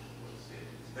just what it says.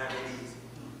 It's not that easy.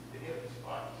 The health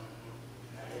spot.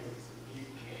 Not that easy. You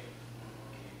can't.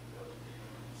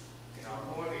 You know,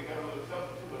 boy, they got a little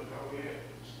tough to us out here.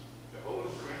 The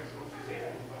oldest grandson is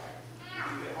everybody.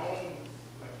 He's at home,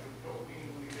 like the dope beans,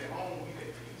 when he's at home, he's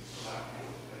at peace. A lot of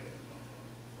people say.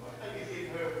 So I think it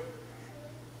hit her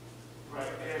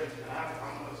right there. And I'm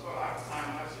gonna sort of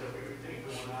find myself everything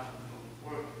going out and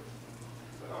work.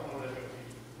 But I want to let her be.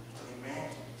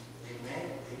 Amen. Amen.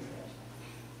 Amen.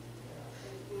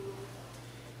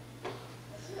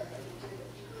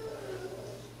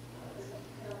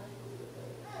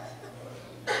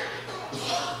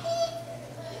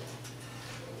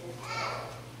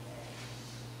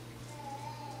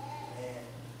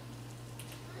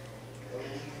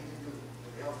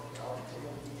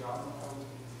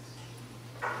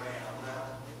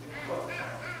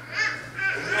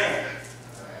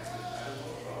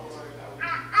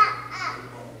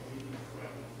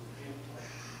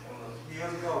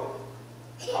 Years ago,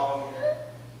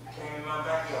 came in my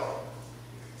backyard.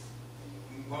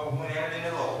 We both went at it in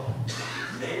the Lord.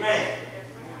 Amen.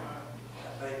 I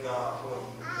thank God for you.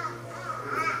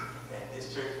 And this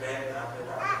church family, I feel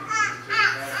like this church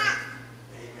family.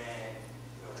 Amen.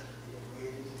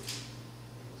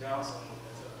 Johnson,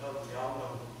 y'all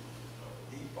know.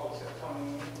 These folks have come in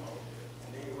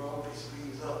and they roll their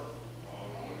sleeves up.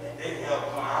 And they help.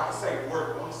 I can say work,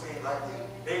 I'm saying it like this.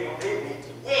 They need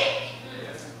to work.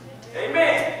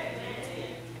 Amen.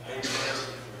 Amen.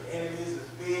 The enemies is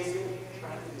busy,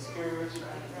 trying to discourage,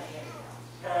 trying to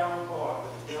tear them apart.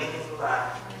 But the devil is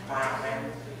alive. My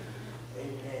family.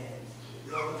 Amen.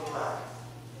 The devil is alive.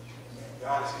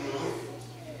 God is still with you.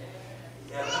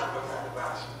 He has not forgotten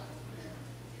about you.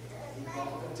 He's going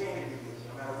to continue to be with you,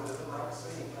 no matter what it looks like to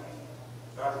say.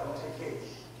 God is going to take care of you.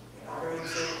 And I heard him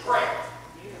say, pray.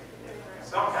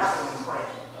 Some happen in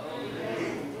praying.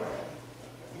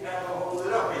 You're not going to hold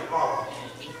it up anymore.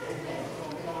 Amen. We're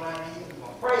going to be on our knees. We're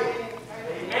going to pray.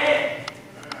 Amen. Amen.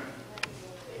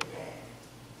 Amen.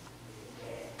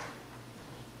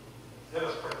 Let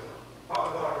us pray.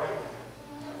 Father God, right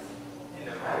now, in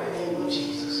the mighty name of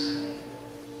Jesus,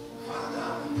 Father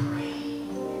God, we pray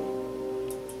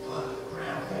for the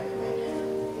Brown family right now.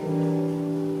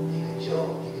 Deacon Joe,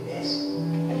 Deacon S,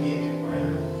 and Andrew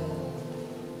Brown.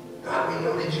 God, we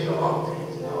know that you know all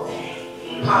things, you know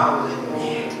power is in your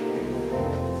hand.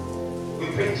 We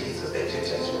pray, Jesus, that you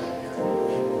touch right now.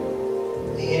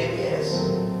 The enemy has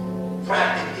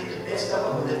tried to get the best of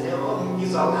him, the devil.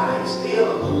 He's a liar, still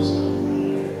a loser.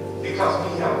 Because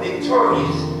we are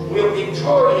victorious. We are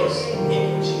victorious in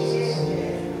you, Jesus.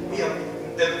 We have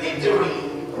the victory.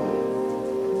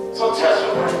 So touch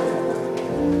him right now.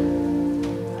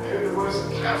 I heard the words of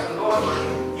counsel, Lord.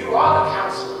 You are the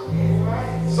counselor.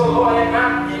 So, Lord, in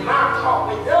my talk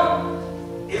with them,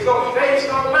 it's going to be based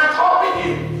on my talk with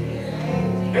you.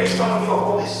 Based on your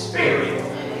Holy Spirit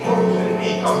moving in me.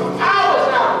 Because the power is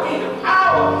not of me, the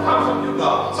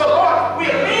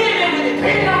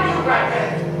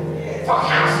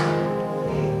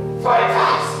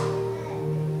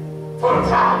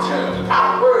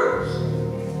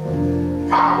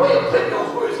way of putting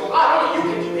those words on God. Only you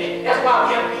can do that. That's why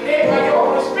we have to be led by your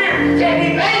Holy Spirit. You can't be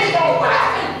based on what I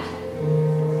think.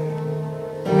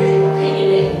 Make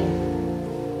opinionated.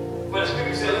 But the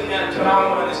Scripture says, lean not until I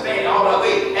don't understand all the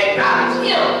way. Acknowledge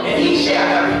Him, and He shall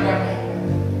direct that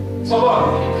path. So Lord,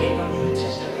 we depend on you to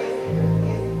touch that path.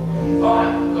 Lord,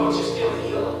 you're still a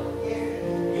healer.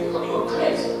 You're a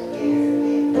cleanser.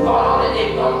 Lord, all that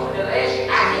they've gone for the last year,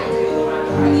 I can't tell them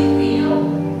how they feel.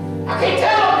 I can't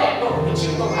tell them that, Lord, but you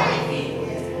know how they feel.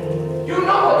 You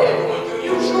know what they're going through.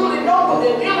 You truly know what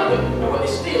they're dealing with and what they're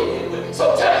still dealing with. So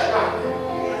touch right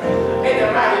now. In the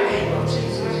mighty name of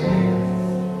Jesus.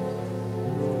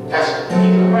 Touch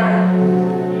people around.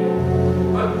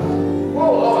 But,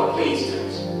 oh Lord, please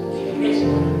touch. Keep the next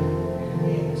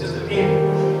one. Sister Mary.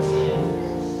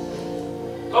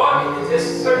 Lord, is this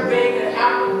certain thing that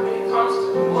happens when it comes to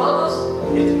mothers?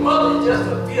 Is mother just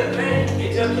a dear thing?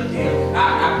 It's just a deal. I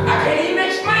can't even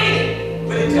explain it,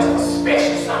 but it's just a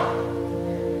special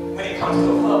something when it comes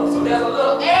to a mother. So there's a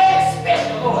little added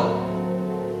special, Lord.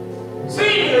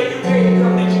 Seemingly you gave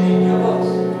them that you didn't give us.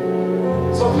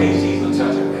 So please, Jesus,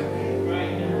 touch it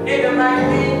right now. In the mighty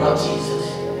name of Jesus.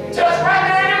 Touch right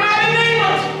now in the mighty name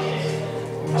of Jesus.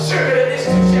 Assure that this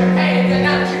too shall pass and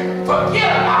not you.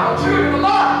 Forget about the children of the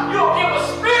Lord. You'll give a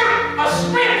spirit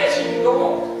that she can go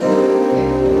on.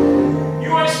 You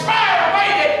inspire a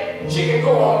way that she can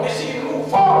go on, that she can move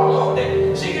forward, Lord,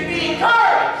 that she can be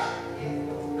encouraged.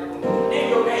 In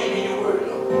your name, in your word,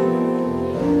 Lord.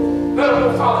 Let her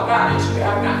know, Father God, that you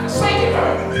have not forsaken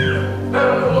her. Let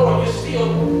her know, Lord, you're still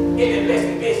in the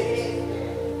blessing business.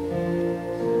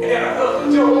 And that her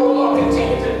husband, Joe, Lord,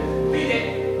 continue to be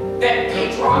that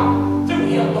patriarch through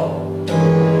him, Lord.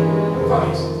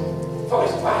 For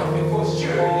his wife and for his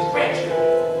children and his grandchildren.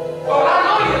 Lord, I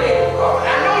know you're able, God. I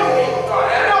know you're able, God.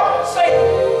 I know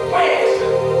Satan's plan is to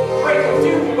bring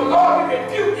confusion, but Lord, we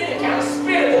rebuke any kind of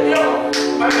spirit of the devil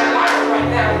in my life right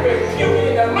now. We rebuke it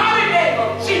in the mighty name of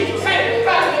Jesus. Satan,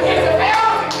 God, against the hell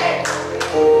of the king.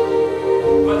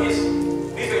 But these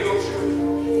are your children.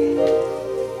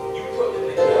 You put them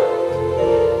together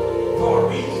for a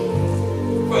reason,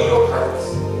 for your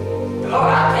purpose. And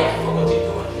Lord, I thank you for what you're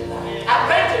doing. I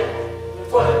thank you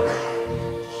for the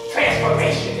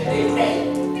transformation that they've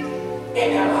made in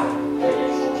their life.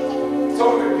 So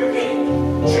you can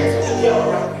transfer the devil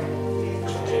right now.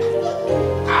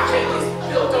 I take this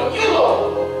built on you, Lord.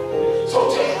 So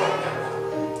touch right now.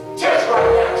 Touch right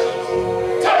now, Jesus.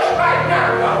 Touch right now,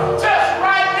 God. Touch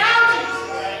right now, Jesus.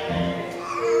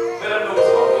 Let them know it's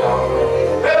going to be all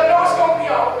right. Let them know it's going to be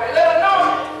all right. Let them know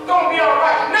it's going to be all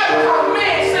right. Never come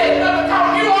man said, never come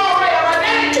you all right.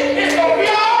 It's going to be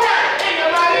all right in the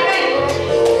mighty name of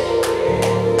Jesus.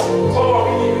 So Lord,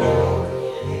 we give you the glory.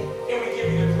 And we give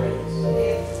you the praise.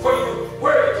 For your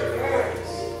word to the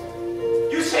praise.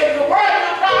 You said the word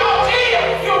will cry out to you.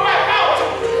 You'll wipe out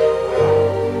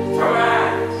from our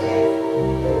eyes.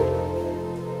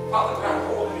 Father God,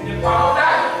 hold them in the palm of thy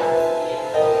hand.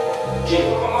 Keep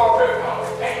them from all hurt, all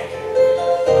pain.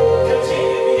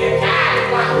 Continue to be their guiding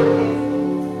light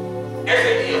as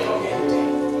they deal from day to day.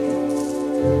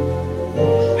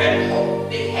 That hope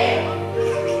they have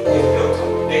is built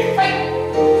on. Their faith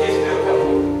is built on.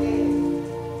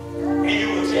 And you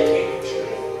will take care of your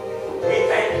children. We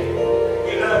thank you.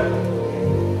 We love you.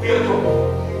 We adore you.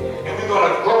 And we're going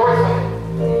to glorify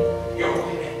your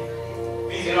holy name.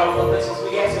 These and all the blessings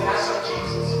we ask in our Son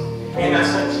Jesus. In our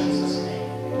Son Jesus' name.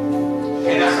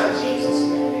 In our Son Jesus'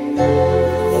 name.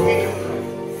 We do pray.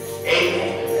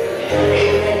 Amen.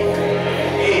 Amen.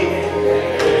 Amen.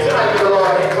 Somebody give the Lord a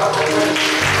hand.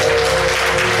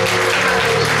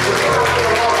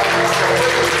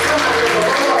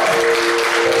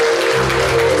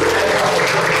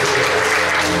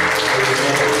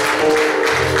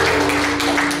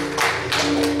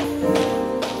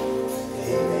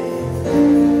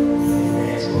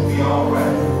 It's going to be all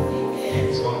right.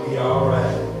 It's going to be all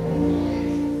right.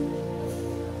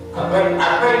 I think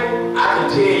I can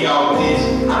tell y'all this.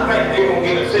 I think they're going to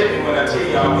get upset when I tell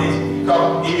y'all this.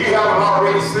 Because if you haven't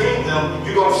already seen them,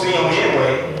 you're going to see them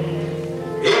anyway.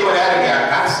 Everybody out got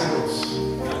bicycles.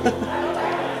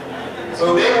 So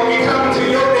they're going to be coming to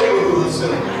your neighborhood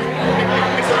soon.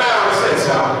 Somebody say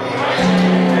something.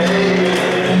 Amen.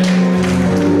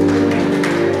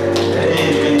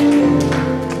 Amen.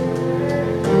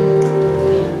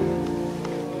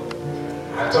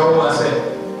 I told him, I said,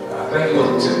 I think it was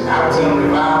I was in a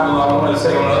revival, I want to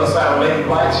say on the other side of Lake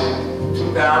Blanchard,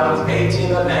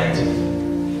 2018 or 19.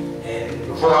 And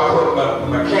before I put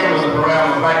my cameras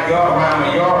around my backyard, around my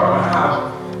yard, my house,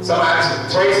 somebody said,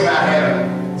 Trace and I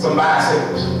had some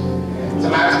bicycles.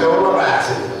 Somebody stole my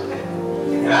bicycle.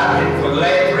 And I And I've been, for the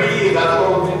last 3 years, I've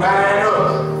supposed to be buying up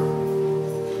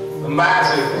some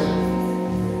bicycles.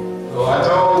 So I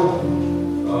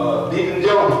told Deacon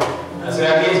Joe, I said,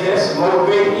 I guess that's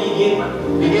motivating me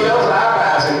to get us our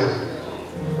bicycles.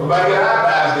 Nobody get our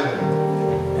bicycles.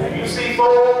 Now you see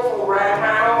folks riding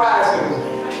around on bicycles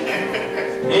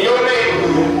in your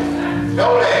neighborhood,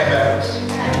 don't laugh at us.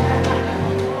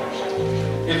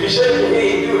 If you shake your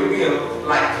head, do it real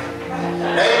light.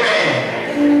 Amen.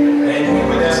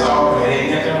 But that's all. It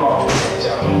ain't nothing wrong with that,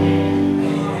 y'all.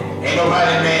 Ain't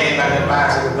nobody mad about that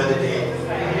bicycle but the devil.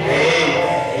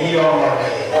 Amen. He don't want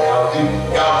that.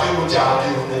 Y'all do what y'all do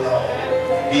with the Lord.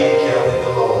 Be together with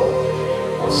the Lord.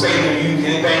 Well, Satan will use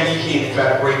anything he can to try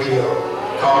to break you up.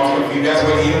 Cause you. That's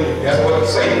what he'll do. That's what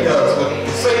Satan does. But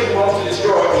Satan wants to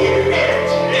destroy every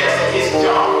marriage. That's his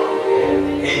job.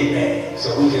 Amen.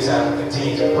 So we just have to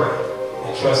continue to pray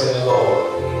and trust in the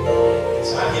Lord.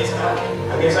 So I guess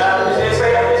I just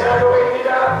say I go and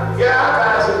get our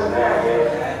bicycles now.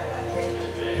 Yeah.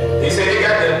 They say they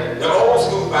got the old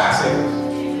school bicycles.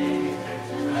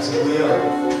 I said, well,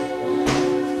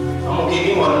 I'm gonna give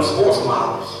me one of them sports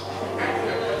models.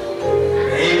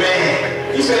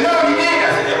 Amen. He said, no, you didn't. I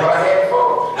said, that's what I had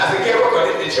before. I said, get what?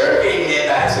 The church gave me that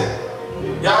bicycle.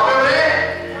 Y'all remember that?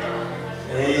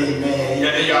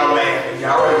 Amen. Y'all laughing.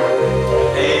 Y'all remember?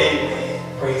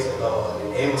 Amen. Praise the Lord.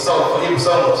 It was so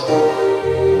much fun.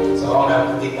 So I'm gonna have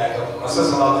to get back up. My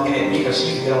sister-in-law looking at me because she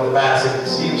used to get on the bicycle.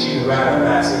 She was riding her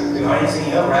bicycle. I ain't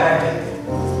seen her riding it.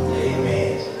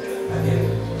 Amen. I get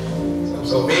it.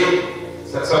 So maybe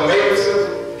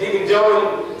Sister Deacon Joe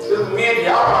and Sister Mindy,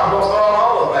 y'all probably gonna start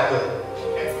all over back up.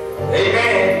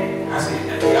 Amen. I said,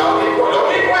 y'all get quiet. Don't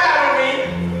get quiet on me.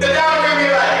 The y'all gonna be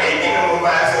like, ain't getting no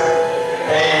bicycle.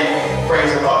 Amen.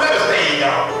 Praise the Lord. Let us stay,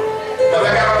 y'all. Because I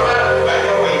got a plan like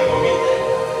that waiting for me.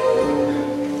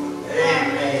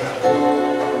 Amen.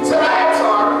 So I'm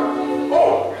sorry.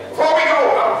 Oh, before we go,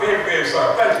 I'm very, very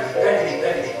sorry. Thank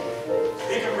you.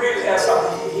 Deacon Reeves has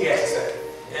something he has to say.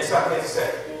 He has something to say.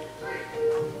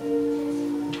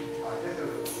 This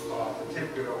is a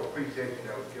certificate of appreciation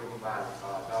that was given by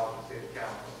Dawson City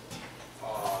Council.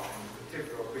 And the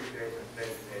certificate of appreciation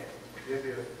states that this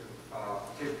is a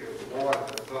certificate of award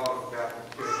to the Florida Baptist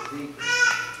Church Deacon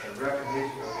in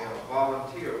recognition of being a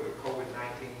volunteer with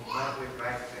COVID-19 monthly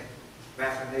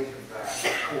vaccination drive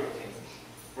 14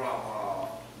 from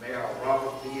Mayor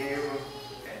Robert D. Abrams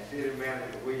and City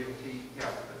Manager William T.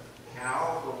 Kempton. And I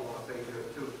also want to say this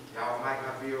too. Y'all might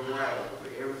not be aware of it,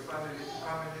 but every Sunday that you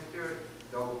come in this church,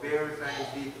 those very same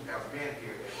people have been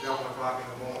here at 7 o'clock in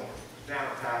the morning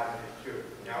sanitizing this church.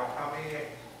 Y'all come in,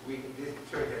 this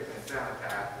church has been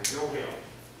sanitized for your help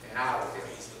and our help.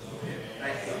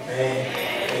 Thank you. Amen.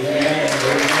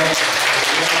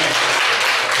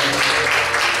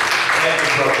 Thank you,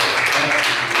 brother. Thank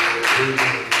you.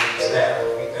 Staff,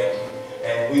 we thank you.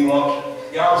 And we want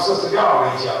y'all, sisters, y'all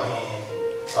raise y'all hand.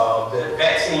 The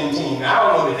vaccine team, I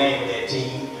don't know the name of that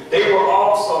team. They were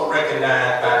also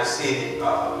recognized by the city,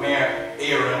 Mayor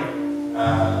Aaron,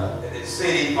 the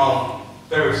city on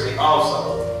Thursday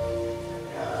also.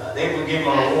 They were given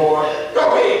an award. Go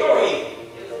ahead.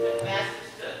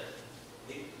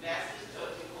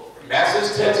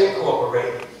 Masters Touch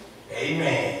Incorporated.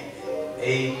 Amen.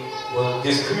 They were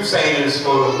just crusaders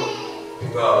for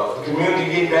the community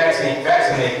to get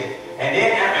vaccinated. And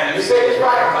then, and let me say this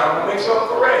right, I want to make sure I'm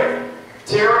correct.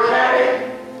 Terra County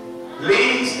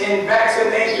leads in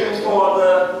vaccinations for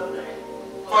the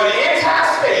entire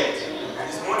state. I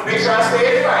just want to make sure I say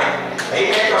it right.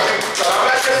 Amen. So I'm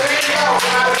not just saying y'all.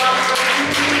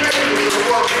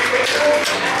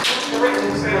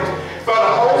 For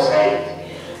the whole state.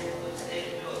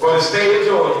 For the state of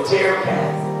Georgia, Terra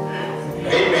County.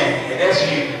 Amen. And that's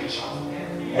huge.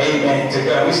 Amen to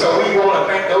God. So we want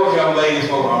to thank those young ladies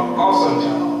for an awesome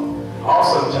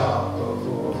job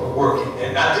for working.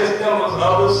 And not just them, but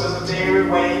others, Sister Terry,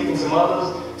 Wade, and some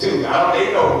others too.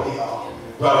 They know who they are.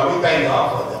 But we thank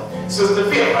God for them. Sister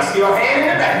Phil, I see her hand in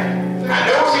the back. I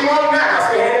know she won't now.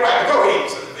 I see her hand in the back. Go ahead,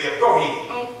 Sister Phil. Go ahead.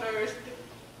 On Thursday.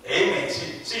 Amen.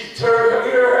 She heard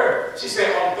her. She said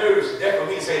on Thursday. That's what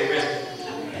we say the rest of it.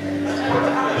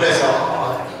 Bless her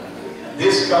heart.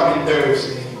 This coming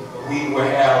Thursday, we will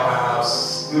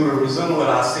resume with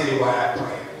our citywide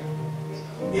prayer.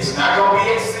 It's not going to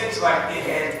be extensive like it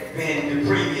had been the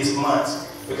previous months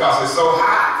because it's so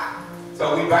hot.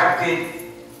 So we backed it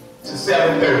to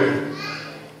 7:30.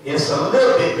 It's a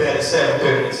little bit better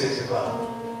 7:30 than 6 o'clock.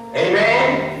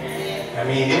 Amen? I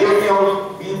mean,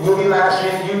 we'll be live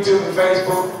streaming YouTube and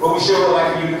Facebook, but we sure would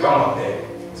like for you to come up there.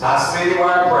 It's our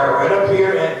citywide prayer right up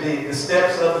here at the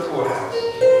steps of the courthouse,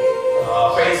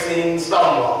 facing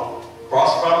Stonewall.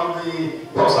 across from the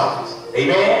post office.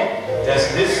 Amen.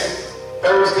 That's this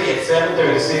Thursday at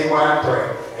 7:30, citywide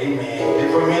prayer. Amen.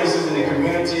 Different ministers in the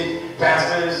community,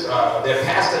 pastors, their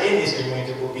pastor in this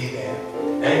community will be there.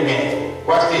 Amen.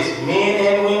 Watch this. Men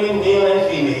and women, male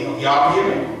and female. Y'all hear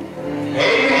me?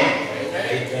 Amen.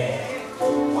 Amen.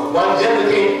 One gender,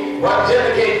 watch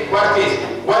this.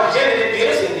 One gender that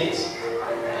builds in this.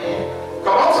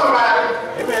 Come on, somebody.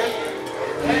 Amen.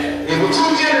 If we're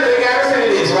two genders, they got us in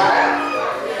this, right?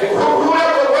 What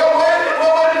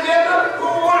was the gender?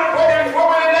 What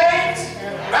were the names?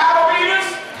 Bible readers?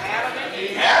 Adam and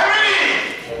Eve.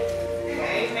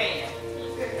 Amen.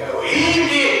 Eve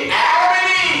did Adam and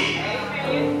Eve.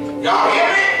 Y'all hear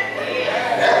me?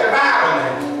 That's the Bible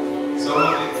now. So,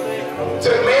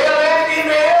 took male and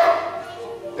female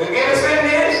to get us in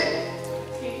this.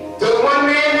 Took one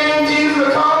man named Jesus to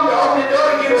come to open the door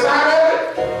to get us out of it.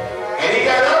 And he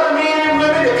got other men and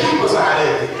women to keep us out of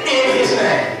it. In his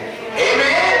name.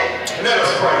 Amen? Let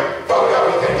us pray. Father God,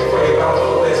 we thank you for your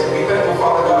bountiful blessing. We thank you,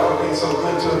 Father God, for being so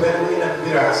good to us that we never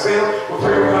did ourselves. We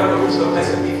pray, God, that the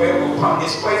blessing be forever upon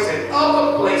this place and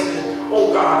other places.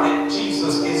 Oh God, that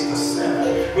Jesus is the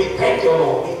center. We thank you,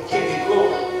 Lord. We give you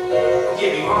glory. We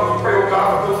give you honor. Pray, oh God,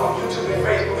 for those on YouTube and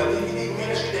Facebook and DVD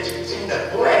ministry that you continue to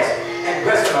bless and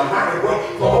bless in a mighty way.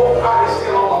 For oh God, it's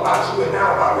still all about you and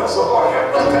not about us. So Lord,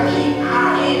 help us to keep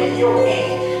our hand in your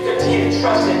hand. Continue to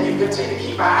trust in you. Continue to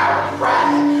keep our eyes